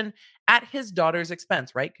reputation at his daughter's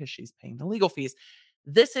expense, right? Because she's paying the legal fees.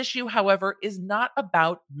 This issue, however, is not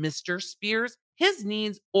about Mr. Spears, his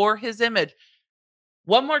needs, or his image.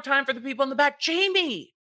 One more time for the people in the back.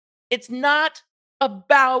 Jamie, it's not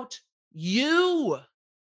about you.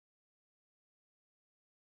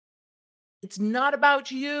 It's not about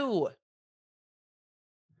you.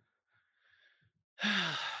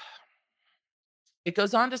 It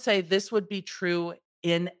goes on to say this would be true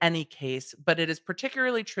in any case, but it is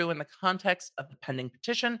particularly true in the context of the pending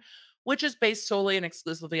petition, which is based solely and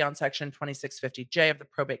exclusively on Section 2650J of the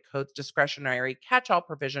Probate Code's discretionary catch all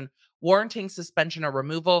provision, warranting suspension or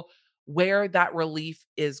removal, where that relief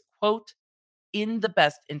is, quote, in the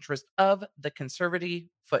best interest of the conservatee.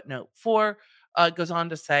 Footnote 4 goes on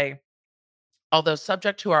to say, although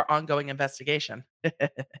subject to our ongoing investigation,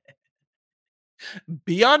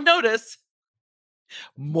 be on notice.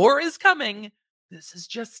 More is coming. This is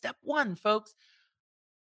just step one, folks.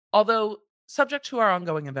 Although subject to our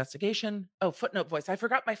ongoing investigation, oh, footnote voice. I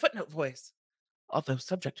forgot my footnote voice. Although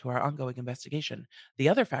subject to our ongoing investigation, the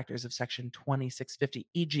other factors of Section 2650,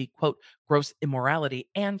 e.g., quote, gross immorality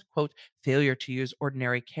and, quote, failure to use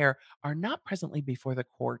ordinary care, are not presently before the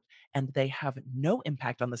court, and they have no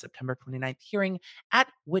impact on the September 29th hearing,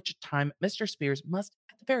 at which time Mr. Spears must,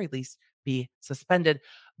 at the very least, be suspended.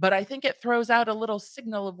 But I think it throws out a little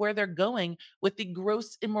signal of where they're going with the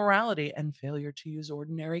gross immorality and failure to use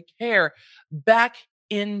ordinary care. Back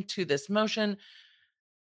into this motion,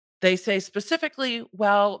 they say specifically,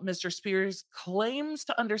 well, Mr. Spears claims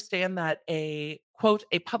to understand that a quote,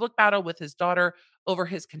 a public battle with his daughter over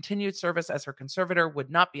his continued service as her conservator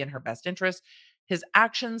would not be in her best interest. His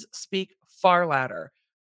actions speak far louder.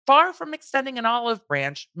 Far from extending an olive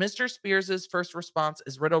branch, Mr. Spears's first response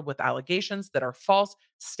is riddled with allegations that are false,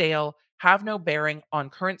 stale, have no bearing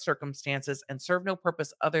on current circumstances, and serve no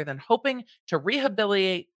purpose other than hoping to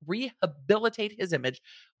rehabilitate his image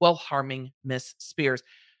while harming Miss Spears.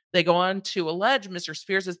 They go on to allege Mr.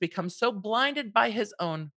 Spears has become so blinded by his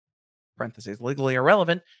own parentheses, legally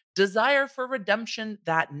irrelevant, desire for redemption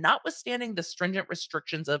that, notwithstanding the stringent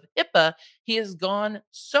restrictions of HIPAA, he has gone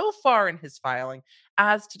so far in his filing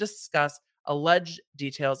as to discuss alleged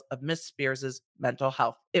details of Miss Spears's mental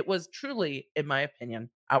health. It was truly, in my opinion,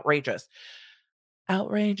 outrageous.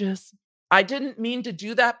 Outrageous. I didn't mean to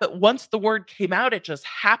do that, but once the word came out, it just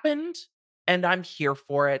happened, and I'm here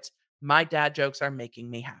for it. My dad jokes are making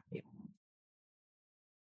me happy.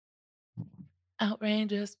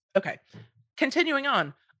 Outrageous. Okay. Continuing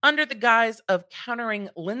on, under the guise of countering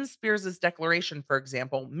Lynn Spears' declaration, for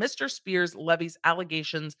example, Mr. Spears levies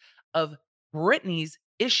allegations of Britney's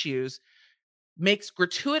issues, makes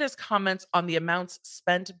gratuitous comments on the amounts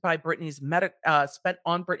spent by spent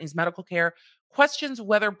on Britney's medical care, questions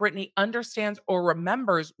whether Britney understands or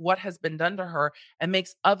remembers what has been done to her, and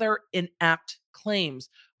makes other inapt claims,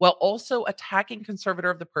 while also attacking conservator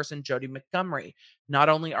of the person Jody Montgomery. Not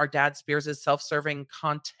only are Dad Spears' self-serving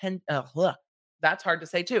content, that's hard to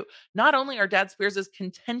say too. Not only are Dad Spears'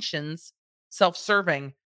 contentions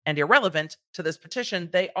self-serving and irrelevant to this petition,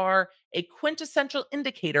 they are a quintessential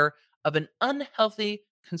indicator of an unhealthy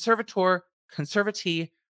conservator conservatee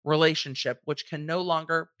relationship which can no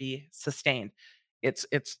longer be sustained. It's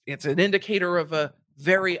an indicator of a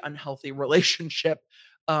very unhealthy relationship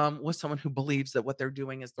with someone who believes that what they're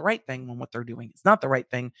doing is the right thing when what they're doing is not the right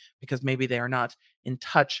thing, because maybe they are not in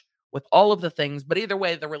touch with all of the things. But either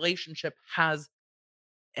way, the relationship has,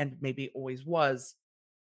 and maybe always was,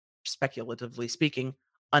 speculatively speaking,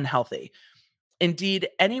 unhealthy. Indeed,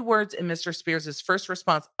 any words in Mr. Spears's first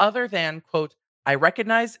response other than, quote, I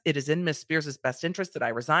recognize it is in Miss Spears's best interest that I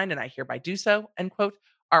resign and I hereby do so, end quote,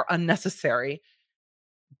 are unnecessary,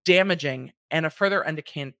 damaging, and a further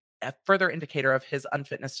indicator of his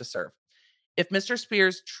unfitness to serve. If Mr.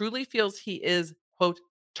 Spears truly feels he is, quote,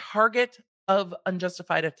 target of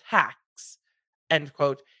unjustified attacks, end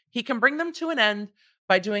quote, he can bring them to an end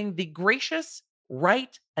by doing the gracious,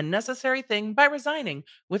 right, and necessary thing by resigning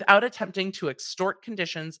without attempting to extort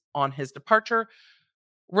conditions on his departure.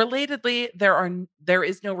 Relatedly, there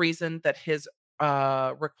is no reason that his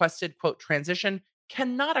requested, quote, transition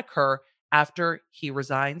cannot occur after he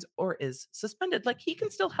resigns or is suspended. Like, he can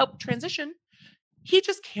still help transition. He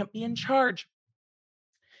just can't be in charge.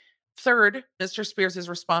 Third, Mr. Spears's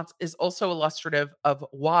response is also illustrative of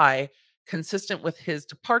why, consistent with his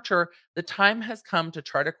departure, the time has come to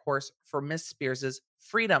chart a course for Miss Spears's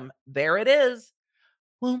freedom. There it is.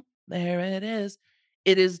 Well, there it is.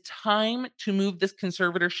 It is time to move this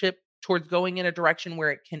conservatorship towards going in a direction where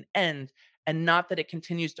it can end, and not that it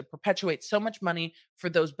continues to perpetuate so much money for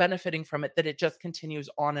those benefiting from it that it just continues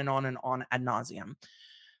on and on and on ad nauseum.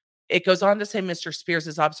 It goes on to say Mr.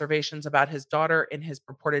 Spears's observations about his daughter in his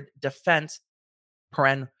purported defense,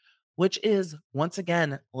 which is once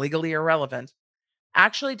again legally irrelevant,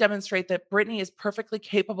 actually demonstrate that Britney is perfectly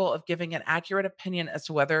capable of giving an accurate opinion as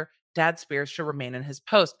to whether Dad Spears should remain in his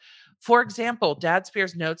post. For example, Dad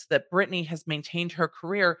Spears notes that Britney has maintained her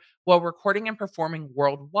career while recording and performing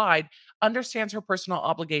worldwide, understands her personal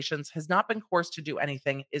obligations, has not been coerced to do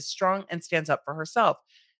anything, is strong, and stands up for herself.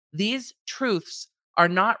 These truths are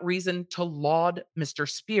not reason to laud Mr.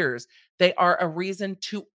 Spears. They are a reason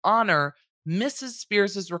to honor Mrs.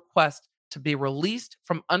 Spears's request to be released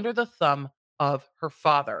from under the thumb of her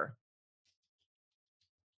father.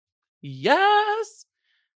 Yes.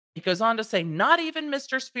 It goes on to say, not even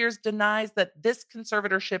Mr. Spears denies that this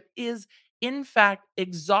conservatorship is, in fact,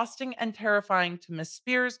 exhausting and terrifying to Miss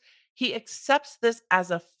Spears. He accepts this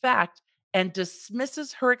as a fact and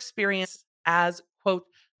dismisses her experience as, quote,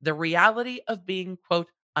 the reality of being,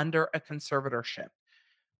 quote, under a conservatorship.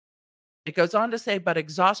 It goes on to say, but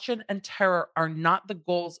exhaustion and terror are not the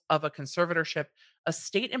goals of a conservatorship, a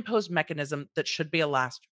state imposed mechanism that should be a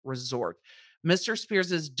last resort. Mr.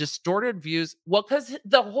 Spears's distorted views, well, because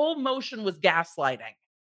the whole motion was gaslighting.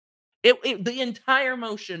 The entire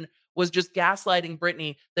motion was just gaslighting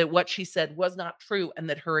Britney that what she said was not true and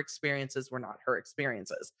that her experiences were not her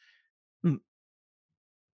experiences. Mm,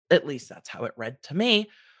 At least that's how it read to me.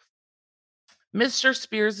 Mr.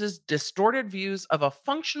 Spears's distorted views of a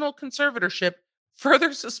functional conservatorship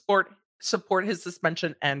further support his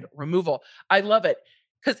suspension and removal. I love it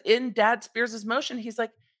because in Dad Spears's motion, he's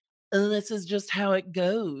like, "Oh, this is just how it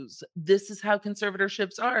goes. This is how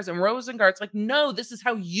conservatorships are." And Rosengart's like, "No, this is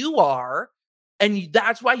how you are, and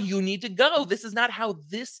that's why you need to go. This is not how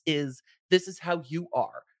this is. This is how you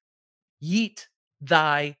are. Yeet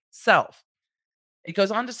thyself." It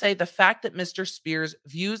goes on to say the fact that Mr. Spears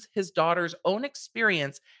views his daughter's own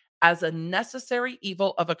experience as a necessary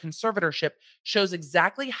evil of a conservatorship shows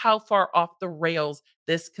exactly how far off the rails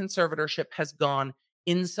this conservatorship has gone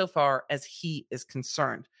insofar as he is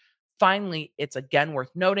concerned. Finally, it's again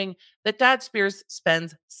worth noting that Dad Spears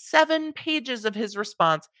spends 7 pages of his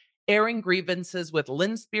response airing grievances with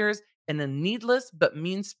Lynn Spears in a needless but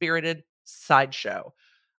mean spirited sideshow.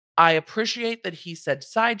 I appreciate that he said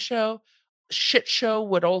sideshow. Shit show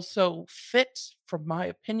would also fit, from my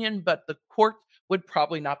opinion, but the court would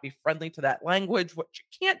probably not be friendly to that language. What you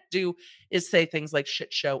can't do is say things like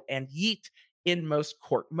shit show and yeet in most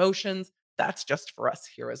court motions. That's just for us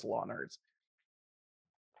here as law nerds.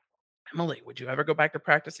 Emily, would you ever go back to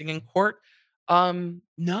practicing in court?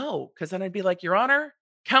 No, because then I'd be like, Your Honor,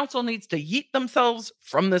 counsel needs to yeet themselves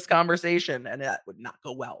from this conversation, and that would not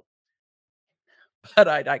go well. But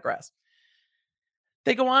I digress.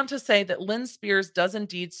 They go on to say that Lynn Spears does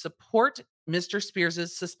indeed support Mr.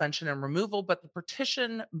 Spears's suspension and removal, but the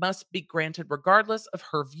petition must be granted regardless of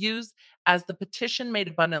her views. As the petition made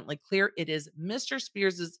abundantly clear, it is Mr.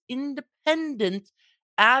 Spears's independent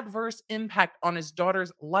adverse impact on his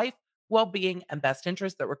daughter's life, well-being, and best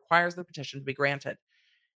interest that requires the petition to be granted.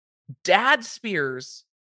 Dad Spears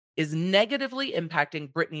is negatively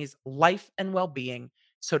impacting Britney's life and well-being,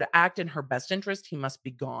 so to act in her best interest, he must be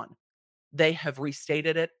gone. They have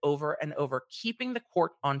restated it over and over, keeping the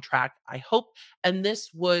court on track, I hope. And this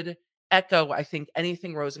would echo, I think,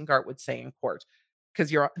 anything Rosengart would say in court. Because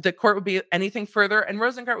the court would be anything further, and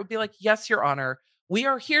Rosengart would be like, Yes, Your Honor, we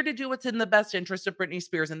are here to do what's in the best interest of Britney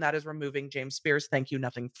Spears, and that is removing James Spears. Thank you,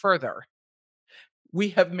 nothing further.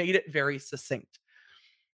 We have made it very succinct.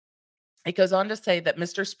 It goes on to say that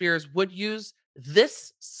Mr. Spears would use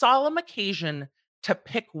this solemn occasion to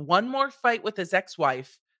pick one more fight with his ex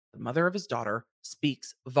wife, the mother of his daughter,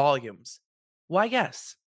 speaks volumes. Why,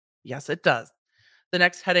 yes. Yes, it does. The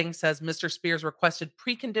next heading says Mr. Spears requested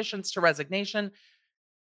preconditions to resignation.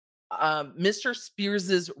 Mr.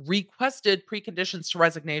 Spears's requested preconditions to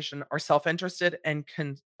resignation are self-interested and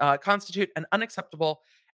can constitute an unacceptable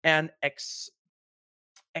and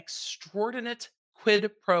extraordinate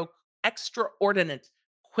extraordinate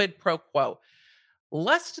quid pro quo.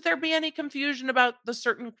 Lest there be any confusion about the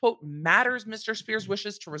certain, quote, matters Mr. Spears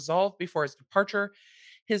wishes to resolve before his departure,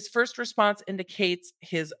 his first response indicates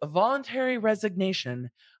his voluntary resignation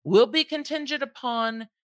will be contingent upon,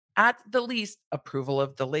 at the least, approval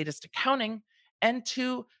of the latest accounting and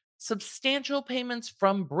to substantial payments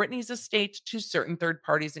from Britney's estate to certain third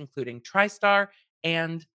parties,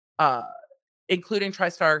 and uh, including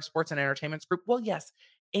TriStar Sports and Entertainment Group. Well, yes,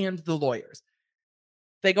 and the lawyers.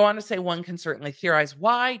 They go on to say one can certainly theorize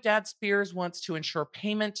why Dad Spears wants to ensure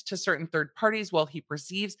payment to certain third parties while he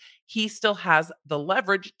perceives he still has the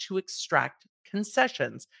leverage to extract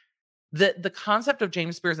concessions. The concept of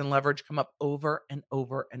James Spears and leverage come up over and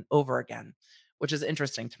over and over again, which is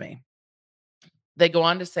interesting to me. They go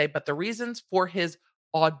on to say, but the reasons for his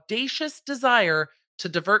audacious desire to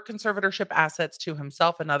divert conservatorship assets to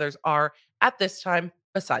himself and others are, at this time,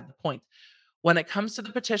 beside the point. When it comes to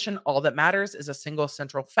the petition, all that matters is a single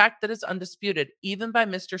central fact that is undisputed, even by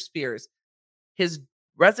Mr. Spears. His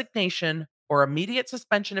resignation or immediate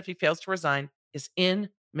suspension if he fails to resign is in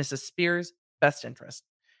Mrs. Spears' best interest.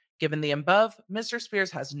 Given the above, Mr.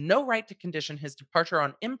 Spears has no right to condition his departure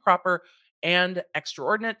on improper and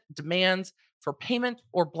extraordinary demands for payment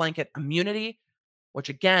or blanket immunity, which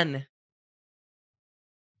again,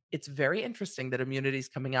 it's very interesting that immunity is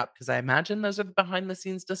coming up because I imagine those are the behind the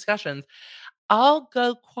scenes discussions. I'll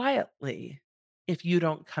go quietly if you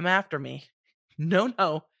don't come after me.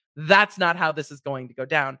 No, that's not how this is going to go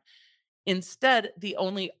down. Instead, the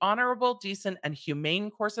only honorable, decent, and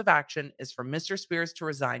humane course of action is for Mr. Spears to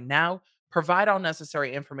resign now, provide all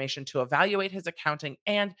necessary information to evaluate his accounting,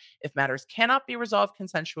 and, if matters cannot be resolved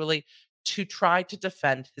consensually, to try to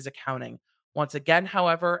defend his accounting. Once again,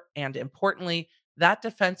 however, and importantly, that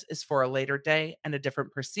defense is for a later day and a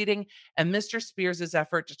different proceeding, and Mr. Spears'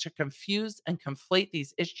 effort to confuse and conflate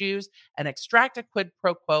these issues and extract a quid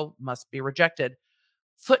pro quo must be rejected.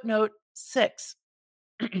 Footnote 6.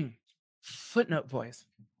 Footnote voice.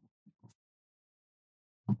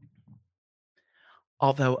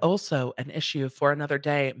 Although also an issue for another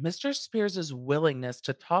day, Mr. Spears' willingness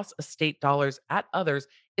to toss estate dollars at others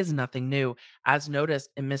is nothing new, as noticed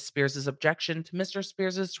in Miss Spears' objection to Mr.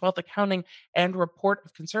 Spears' 12th accounting and report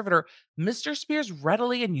of conservator. Mr. Spears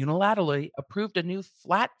readily and unilaterally approved a new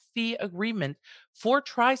flat fee agreement for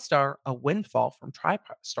TriStar, a windfall from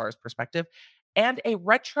TriStar's perspective, and a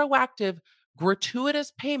retroactive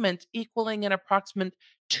gratuitous payment equaling an approximate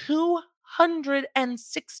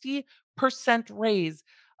 260% raise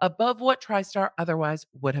above what TriStar otherwise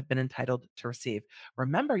would have been entitled to receive.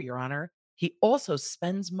 Remember, Your Honor, he also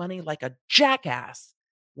spends money like a jackass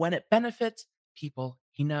when it benefits people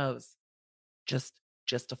he knows. Just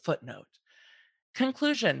a footnote.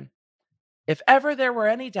 Conclusion. If ever there were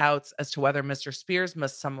any doubts as to whether Mr. Spears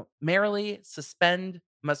must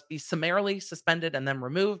be summarily suspended and then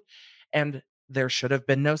removed, and there should have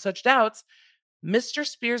been no such doubts, Mr.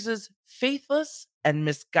 Spears's faithless and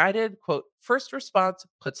misguided, quote, first response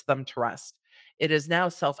puts them to rest. It is now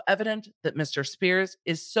self-evident that Mr. Spears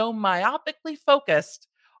is so myopically focused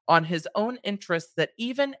on his own interests that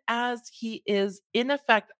even as he is in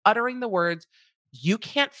effect uttering the words, "You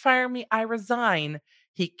can't fire me, I resign,"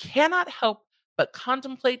 he cannot help but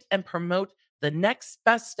contemplate and promote the next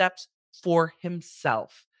best steps for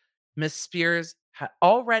himself. Miss Spears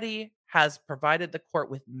already has provided the court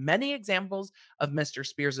with many examples of Mr.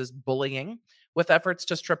 Spears's bullying, with efforts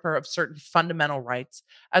to strip her of certain fundamental rights,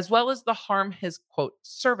 as well as the harm his quote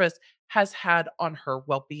service has had on her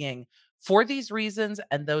well-being. For these reasons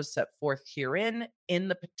and those set forth herein in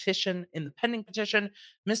the pending petition,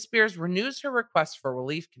 Ms. Spears renews her request for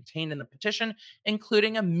relief contained in the petition,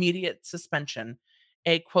 including immediate suspension.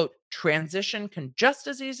 A quote transition can just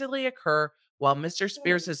as easily occur while Mr.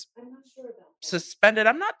 Spears is suspended.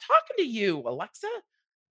 I'm not talking to you, Alexa.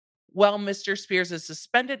 While Mr. Spears is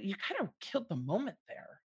suspended, you kind of killed the moment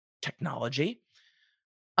there. Technology.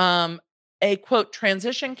 Um, a quote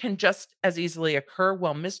transition can just as easily occur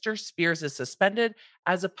while Mr. Spears is suspended,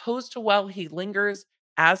 as opposed to while he lingers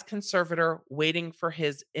as conservator waiting for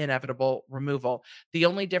his inevitable removal. The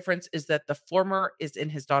only difference is that the former is in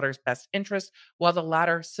his daughter's best interest, while the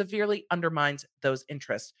latter severely undermines those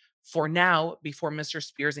interests. For now, before Mr.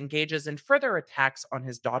 Spears engages in further attacks on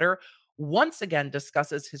his daughter, once again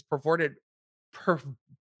discusses his pur-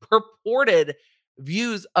 purported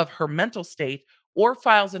views of her mental state, or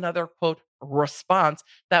files another quote response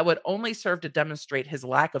that would only serve to demonstrate his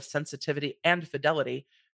lack of sensitivity and fidelity,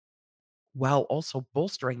 while also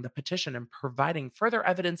bolstering the petition and providing further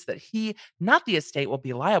evidence that he, not the estate, will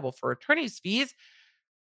be liable for attorney's fees.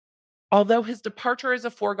 Although his departure is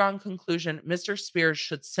a foregone conclusion, Mr. Spears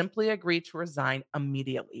should simply agree to resign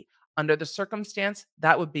immediately. Under the circumstance,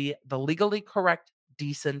 that would be the legally correct,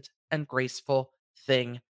 decent, and graceful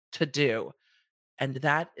thing to do. And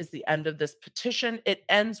that is the end of this petition. It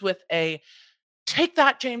ends with a take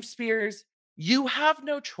that, James Spears. You have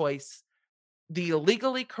no choice. The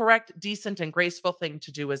legally correct, decent, and graceful thing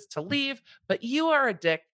to do is to leave, but you are a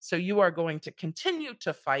dick, so you are going to continue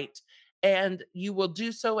to fight, and you will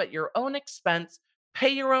do so at your own expense. Pay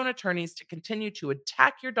your own attorneys to continue to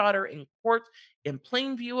attack your daughter in court in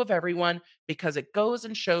plain view of everyone, because it goes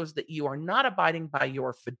and shows that you are not abiding by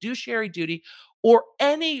your fiduciary duty or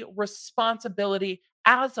any responsibility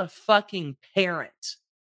as a fucking parent.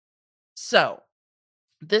 So,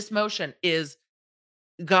 this motion is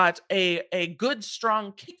got a good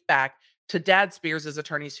strong kickback to Dad Spears'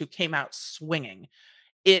 attorneys who came out swinging.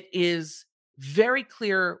 It is very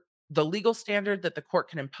clear the legal standard that the court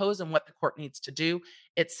can impose and what the court needs to do.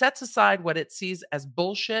 It sets aside what it sees as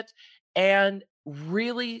bullshit and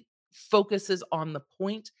really focuses on the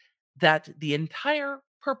point that the entire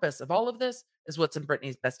purpose of all of this is what's in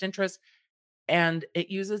Britney's best interest. And it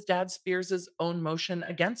uses Dad Spears' own motion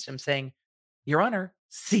against him, saying, Your Honor,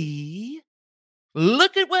 see?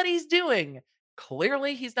 Look at what he's doing.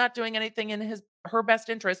 Clearly, he's not doing anything in her best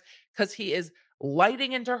interest, because he is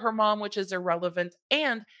lighting into her mom, which is irrelevant,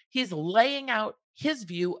 and he's laying out his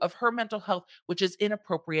view of her mental health, which is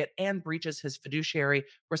inappropriate and breaches his fiduciary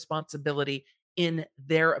responsibility in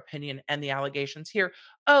their opinion and the allegations here.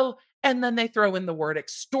 Oh, and then they throw in the word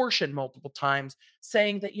extortion multiple times,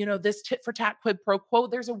 saying that, this tit for tat quid pro quo,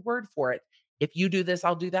 there's a word for it. If you do this,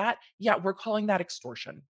 I'll do that. Yeah, we're calling that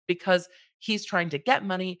extortion, because he's trying to get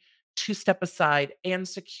money to step aside and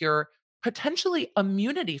secure potentially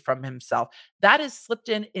immunity from himself. That is slipped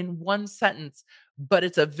in one sentence, but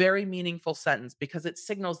it's a very meaningful sentence because it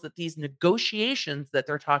signals that these negotiations that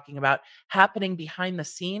they're talking about happening behind the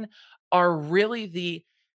scene are really the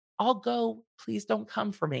 "I'll go, please don't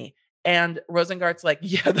come for me." And Rosengart's like,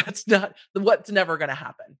 "Yeah, that's not what's never gonna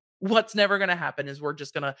happen. What's never gonna happen is we're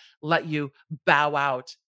just gonna let you bow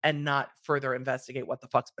out and not further investigate what the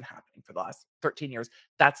fuck's been happening for the last 13 years.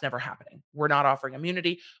 That's never happening. We're not offering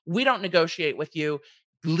immunity. We don't negotiate with you.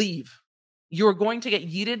 Leave. You're going to get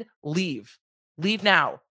yeeted. Leave. Leave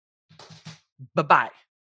now. Bye-bye."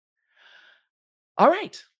 All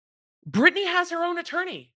right. Britney has her own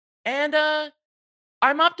attorney, and,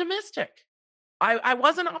 I'm optimistic. I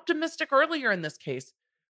wasn't optimistic earlier in this case,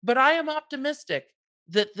 but I am optimistic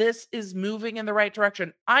that this is moving in the right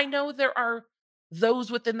direction. I know there are those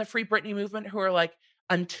within the Free Britney movement who are like,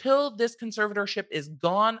 until this conservatorship is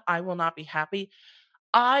gone, I will not be happy.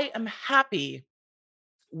 I am happy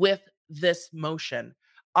with this motion.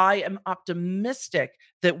 I am optimistic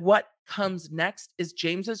that what comes next is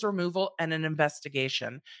James's removal and an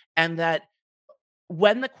investigation, and that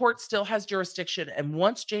when the court still has jurisdiction and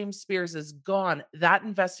once James Spears is gone, that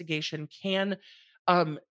investigation can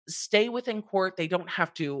um, stay within court. They don't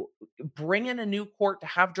have to bring in a new court to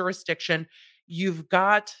have jurisdiction. You've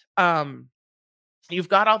got um, you've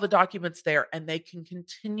got all the documents there, and they can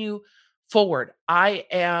continue forward. I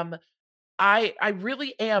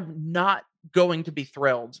really am not going to be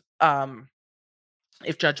thrilled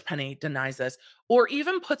if Judge Penny denies this or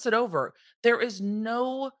even puts it over. There is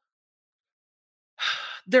no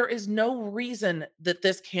there is no reason that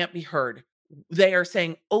this can't be heard. They are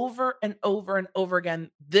saying over and over and over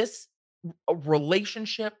again, this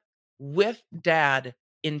relationship with dad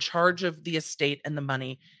in charge of the estate and the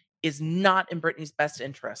money is not in Brittany's best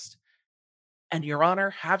interest. And Your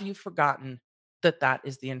Honor, have you forgotten that that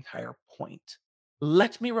is the entire point?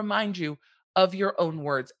 Let me remind you of your own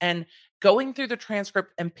words and going through the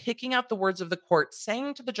transcript and picking out the words of the court,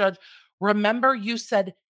 saying to the judge, remember, you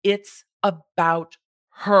said it's about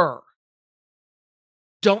her.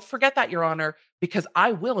 Don't forget that, Your Honor, because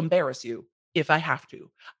I will embarrass you if I have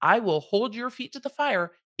to. I will hold your feet to the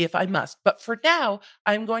fire if I must. But for now,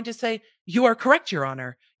 I'm going to say, you are correct, Your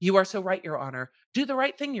Honor. You are so right, Your Honor. Do the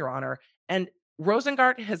right thing, Your Honor. And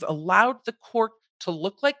Rosengart has allowed the court to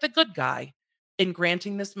look like the good guy in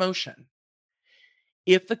granting this motion.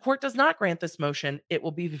 If the court does not grant this motion, it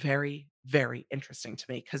will be very, very interesting to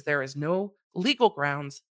me because there is no legal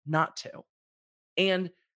grounds not to. And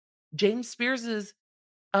James Spears's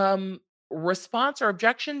response or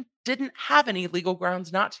objection didn't have any legal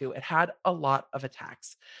grounds not to. It had a lot of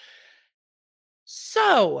attacks.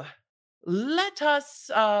 So let us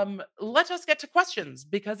get to questions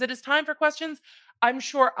because it is time for questions. I'm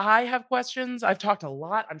sure I have questions. I've talked a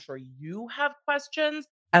lot. I'm sure you have questions.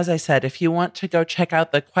 As I said, if you want to go check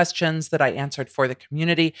out the questions that I answered for the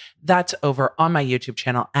community, that's over on my YouTube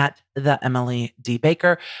channel at the Emily D.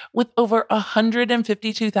 Baker with over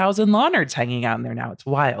 152,000 law nerds hanging out in there now. It's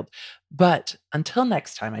wild. But until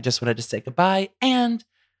next time, I just wanted to say goodbye and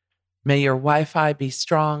may your Wi-Fi be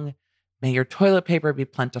strong. May your toilet paper be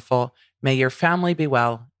plentiful. May your family be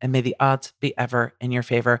well. And may the odds be ever in your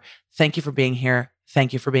favor. Thank you for being here.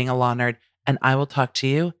 Thank you for being a law nerd. And I will talk to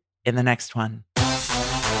you in the next one.